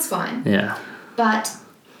don't, and that's fine. Yeah. But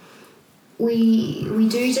we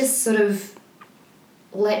do just sort of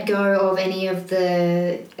let go of any of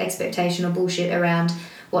the expectation or bullshit around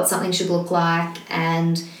what something should look like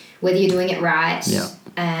and whether you're doing it right. Yeah.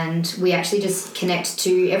 And we actually just connect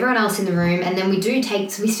to everyone else in the room, and then we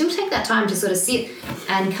still take that time to sort of sit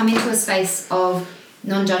and come into a space of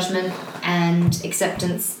non-judgment and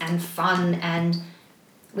acceptance and fun, and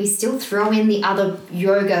we still throw in the other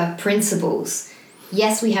yoga principles.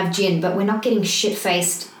 Yes, we have gin, but we're not getting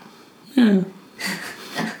shit-faced. That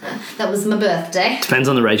was my birthday. Depends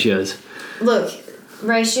on the ratios. Look,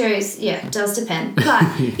 ratios, it does depend. But,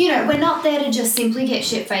 we're not there to just simply get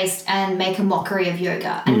shit-faced and make a mockery of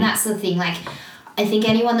yoga. And that's the thing. I think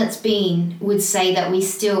anyone that's been would say that we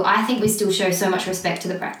still show so much respect to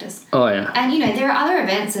the practice. Oh, yeah. And, there are other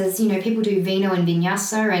events as, people do Vino and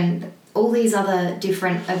Vinyasa and all these other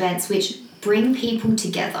different events which bring people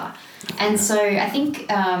together. And so I think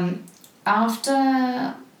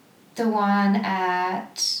after the one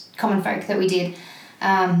at Common Folk that we did,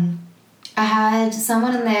 I had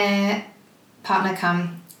someone and their partner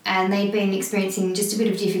come, and they'd been experiencing just a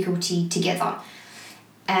bit of difficulty together.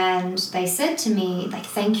 And they said to me,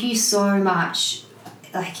 thank you so much.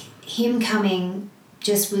 Him coming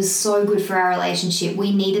just was so good for our relationship.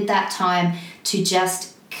 We needed that time to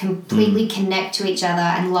just completely connect to each other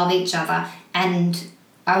and love each other. And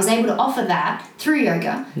I was able to offer that through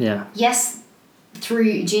yoga. Yeah. Yes,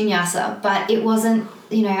 through Jinyasa, but it wasn't,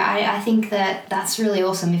 I think that that's really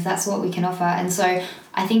awesome if that's what we can offer. And so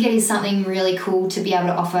I think it is something really cool to be able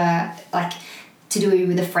to offer, to do it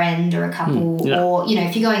with a friend or a couple, or,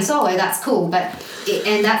 if you're going solo, that's cool.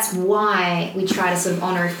 And that's why we try to sort of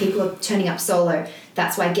honour if people are turning up solo.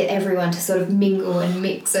 That's why I get everyone to sort of mingle and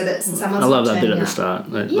mix so that someone's. I love that bit at the start.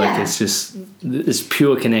 It's just this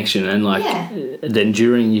pure connection, and then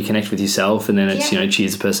during you connect with yourself, and then it's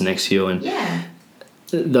cheers the person next to you, and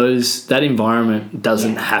that environment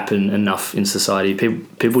doesn't happen enough in society.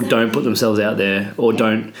 People don't put themselves out there, or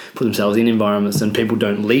don't put themselves in environments, and people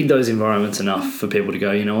don't lead those environments enough for people to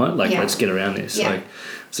go, you know what, let's get around this.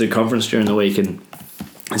 It's a conference during the week, and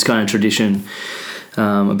it's kind of tradition.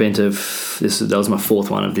 I've been to that was my 4th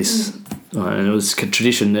one of this, and it was a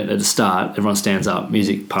tradition that at the start everyone stands up,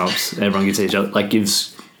 music pumps, everyone gives each other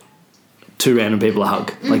gives 2 random people a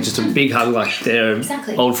hug, just a big hug, they're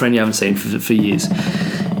old friend you haven't seen for years,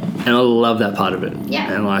 and I love that part of it.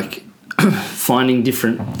 And finding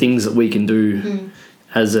different things that we can do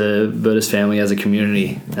as a Virtus family, as a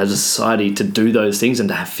community, as a society, to do those things and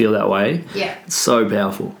to feel that way. It's so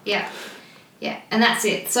powerful. And that's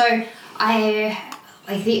it. So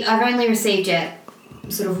I think I've only received yet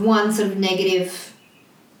sort of one sort of negative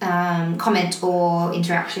comment or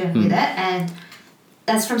interaction with it, and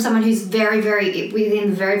that's from someone who's very, very within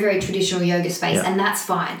the very, very traditional yoga space, and that's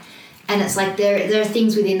fine. And it's there are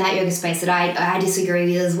things within that yoga space that I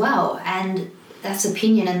disagree with as well, and that's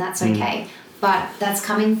opinion, and that's okay. But that's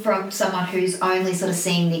coming from someone who's only sort of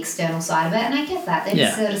seeing the external side of it, and I get that. They're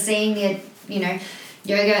just sort of seeing it,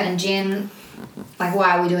 yoga and gym.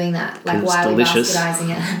 Why are we doing that? Why are we bastardizing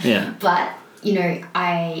it? But,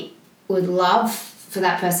 I would love for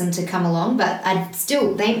that person to come along, but they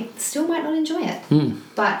still might not enjoy it.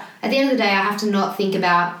 But at the end of the day, I have to not think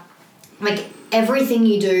about, everything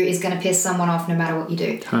you do is going to piss someone off no matter what you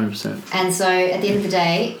do. 100%. And so at the end of the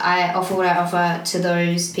day, I offer what I offer to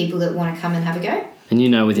those people that want to come and have a go. And you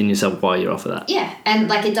know within yourself why you offer that. Yeah, and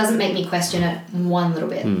like it doesn't make me question it one little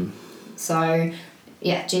bit. So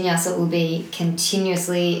yeah, Jinyasa will be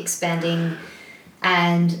continuously expanding.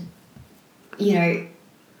 And, you know,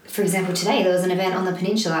 for example, today there was an event on the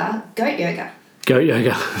peninsula, goat yoga. Goat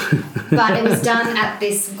yoga. But it was done at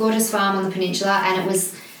this gorgeous farm on the peninsula, and it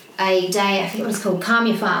was a day, I forget what it's called, Calm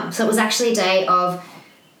Your Farm. So it was actually a day of,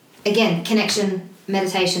 again, connection,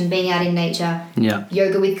 meditation, being out in nature,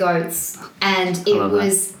 yoga with goats, and it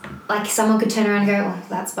was like someone could turn around and go, oh,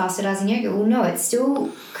 that's bastardizing yoga. Well, no, it's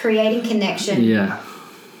still creating connection. Yeah.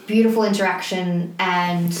 Beautiful interaction,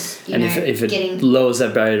 and you know, if it lowers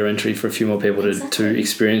that barrier to entry for a few more people to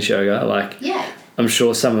experience yoga, like I'm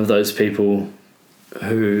sure some of those people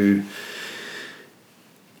who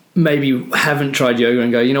maybe haven't tried yoga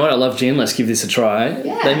and go, you know what, I love gym, let's give this a try.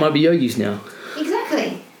 Yeah. They might be yogis now.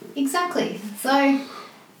 Exactly. So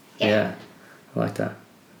yeah, I like that.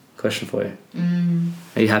 Question for you.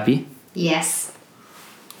 Are you happy? Yes.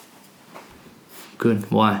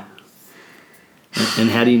 Good. Why? And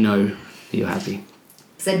how do you know that you're happy?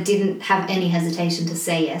 Because I didn't have any hesitation to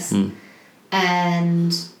say yes.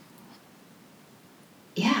 And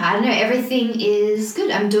yeah, I don't know, everything is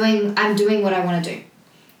good. I'm doing what I want to do.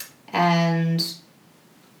 And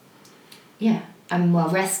yeah, I'm well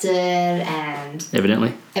rested and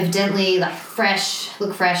evidently like fresh,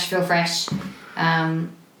 look fresh, feel fresh.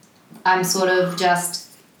 I'm sort of just,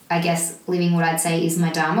 I guess, living what I'd say is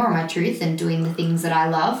my dharma or my truth and doing the things that I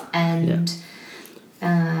love, and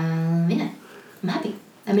I'm happy.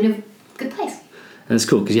 I'm in a good place. And it's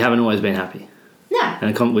cool because you haven't always been happy. No.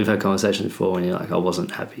 And we've had conversations before when you're like, I wasn't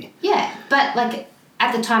happy. Yeah, but like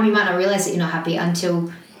at the time you might not realise that you're not happy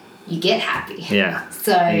until you get happy. Yeah.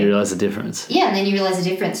 So and you realise the difference. Yeah, and then you realise the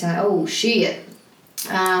difference. You're like, oh shit.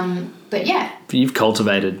 But yeah. But you've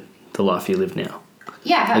cultivated the life you live now.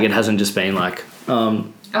 Yeah. Like it hasn't just been like.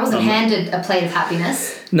 I wasn't handed a plate of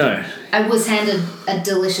happiness. No. I was handed a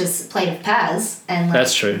delicious plate of Paz, and like,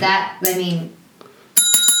 that's true. That, I mean,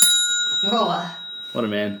 oh. What a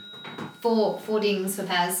man. Four dings for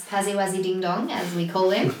Paz, Pazzy Wazzy Ding Dong, as we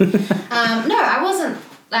call him. No, I wasn't.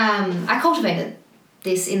 I cultivated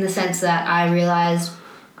this in the sense that I realised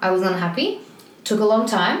I was unhappy. It took a long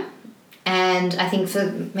time, and I think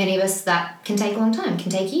for many of us that can take a long time, can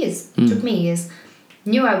take years. It took me years.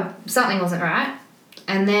 Knew something wasn't right,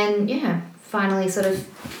 and then finally sort of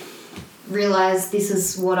realised this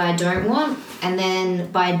is what I don't want, and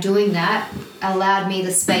then by doing that allowed me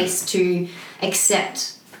the space to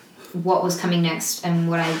accept what was coming next and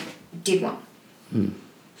what I did want.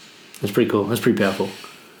 That's pretty cool. That's pretty powerful.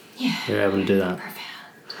 Yeah. You're able to do that. Profound.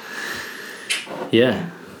 Yeah.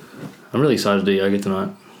 I'm really excited to do yoga tonight.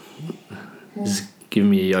 Just giving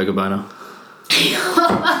me a yoga boner.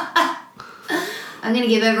 I'm going to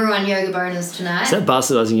give everyone yoga bonus tonight. Is that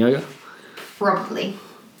bastardizing yoga? Probably.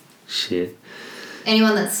 Shit.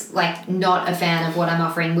 Anyone that's like not a fan of what I'm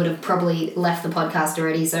offering would have probably left the podcast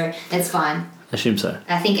already, so it's fine. I assume so.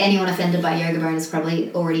 I think anyone offended by yoga bonus is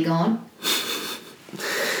probably already gone.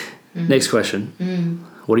 Next question.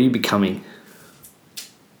 What are you becoming?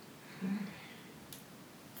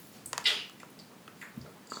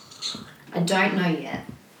 I don't know yet.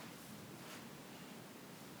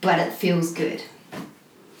 But it feels good.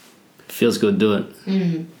 Feels good, do it.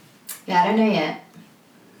 Yeah, I don't know yet.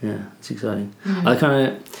 Yeah, it's exciting.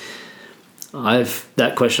 That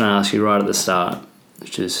question I asked you right at the start,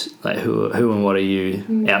 which is like who and what are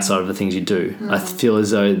you outside of the things you do. I feel as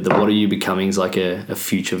though the what are you becoming is like a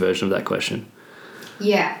future version of that question.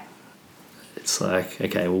 Yeah. It's like,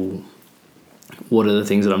 okay, well, what are the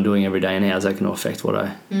things that I'm doing every day and how's that going to affect what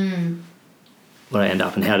I end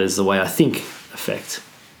up, and how does the way I think affect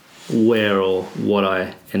where or what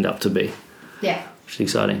I end up to be? Yeah. Which is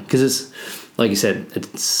exciting because it's, like you said,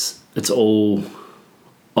 it's all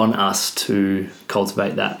on us to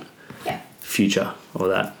cultivate that future or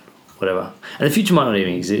that whatever. And the future might not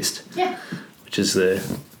even exist. Yeah. Which is the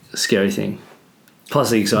scary thing. Plus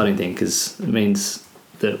the exciting thing, because it means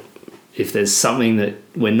that if there's something that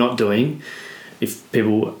we're not doing, if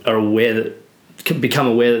people are become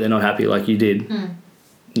aware that they're not happy like you did,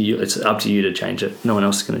 it's up to you to change it. No one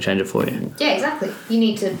else is going to change it for you. Yeah, exactly. You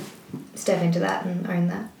need to step into that and own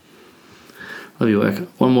that. Love your work.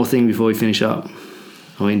 One more thing before we finish up.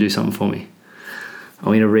 I want you to do something for me. I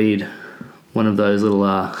want you to read one of those little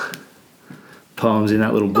poems in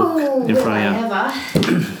that little book in front of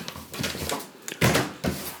you.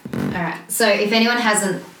 Alright, so if anyone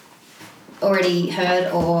hasn't already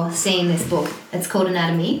heard or seen this book. It's called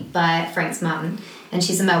Anatomy by Frank Martin, and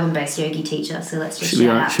she's a Melbourne-based yogi teacher. So let's just should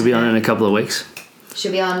be on in a couple of weeks.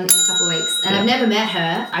 She'll be on in a couple of weeks, and I've never met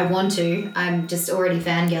her. I want to. I'm just already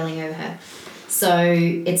fangirling over her. So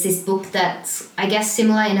it's this book that's, I guess,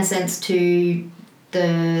 similar in a sense to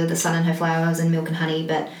the Sun and Her Flowers and Milk and Honey,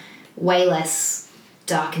 but way less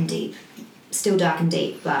dark and deep. Still dark and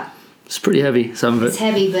deep, but it's pretty heavy. Some of it. It's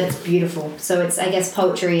heavy, but it's beautiful. So it's, I guess,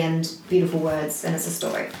 poetry and beautiful words, and it's a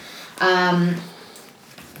story.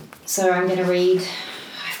 So I'm going to read.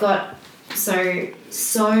 I've got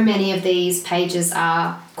so many of these pages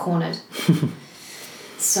are cornered.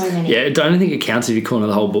 So many. Yeah, I don't think it counts if you corner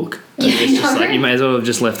the whole book. It's just like you may as well have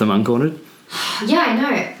just left them uncornered. Yeah, I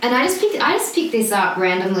know. And I just picked this up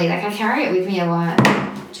randomly. Like, I carry it with me a lot.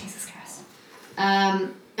 Jesus Christ.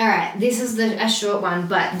 All right, this is a short one,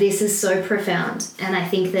 but this is so profound, and I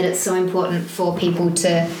think that it's so important for people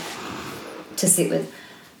to sit with.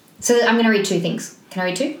 So I'm going to read two things. Can I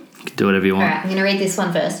read two? You can do whatever you want. All right, I'm going to read this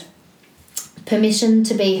one first. Permission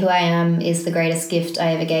to be who I am is the greatest gift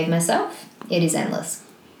I ever gave myself. It is endless.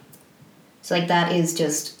 So, like, that is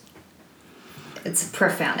just... It's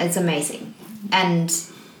profound. It's amazing. And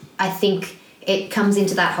I think it comes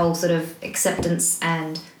into that whole sort of acceptance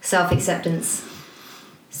and self-acceptance,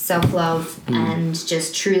 self-love, and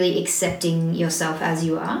just truly accepting yourself as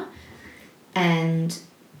you are and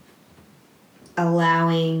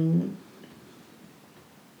allowing...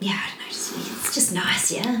 Yeah, I don't know. It's just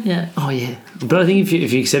nice, yeah? Yeah. Oh, yeah. But I think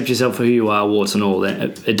if you accept yourself for who you are, warts and all,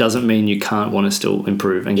 then it doesn't mean you can't want to still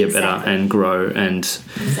improve and get better and grow and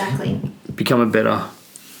become a better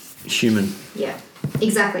human. Yeah,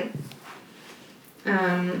 exactly.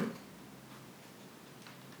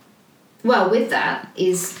 Well, with that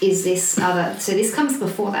is this other... So this comes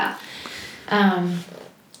before that.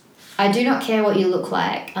 I do not care what you look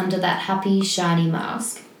like under that happy, shiny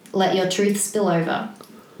mask. Let your truth spill over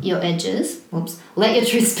your edges. Let your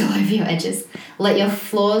truth spill over your edges. Let your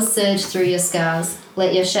flaws surge through your scars.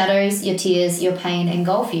 Let your shadows, your tears, your pain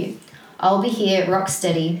engulf you. I'll be here, rock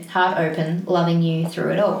steady, heart open, loving you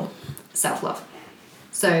through it all. Self-love.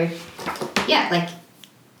 So, yeah, like,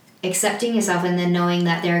 accepting yourself and then knowing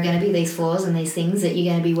that there are going to be these flaws and these things that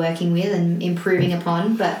you're going to be working with and improving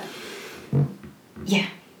upon. But, yeah,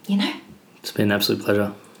 you know. It's been an absolute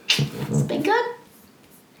pleasure. It's been good.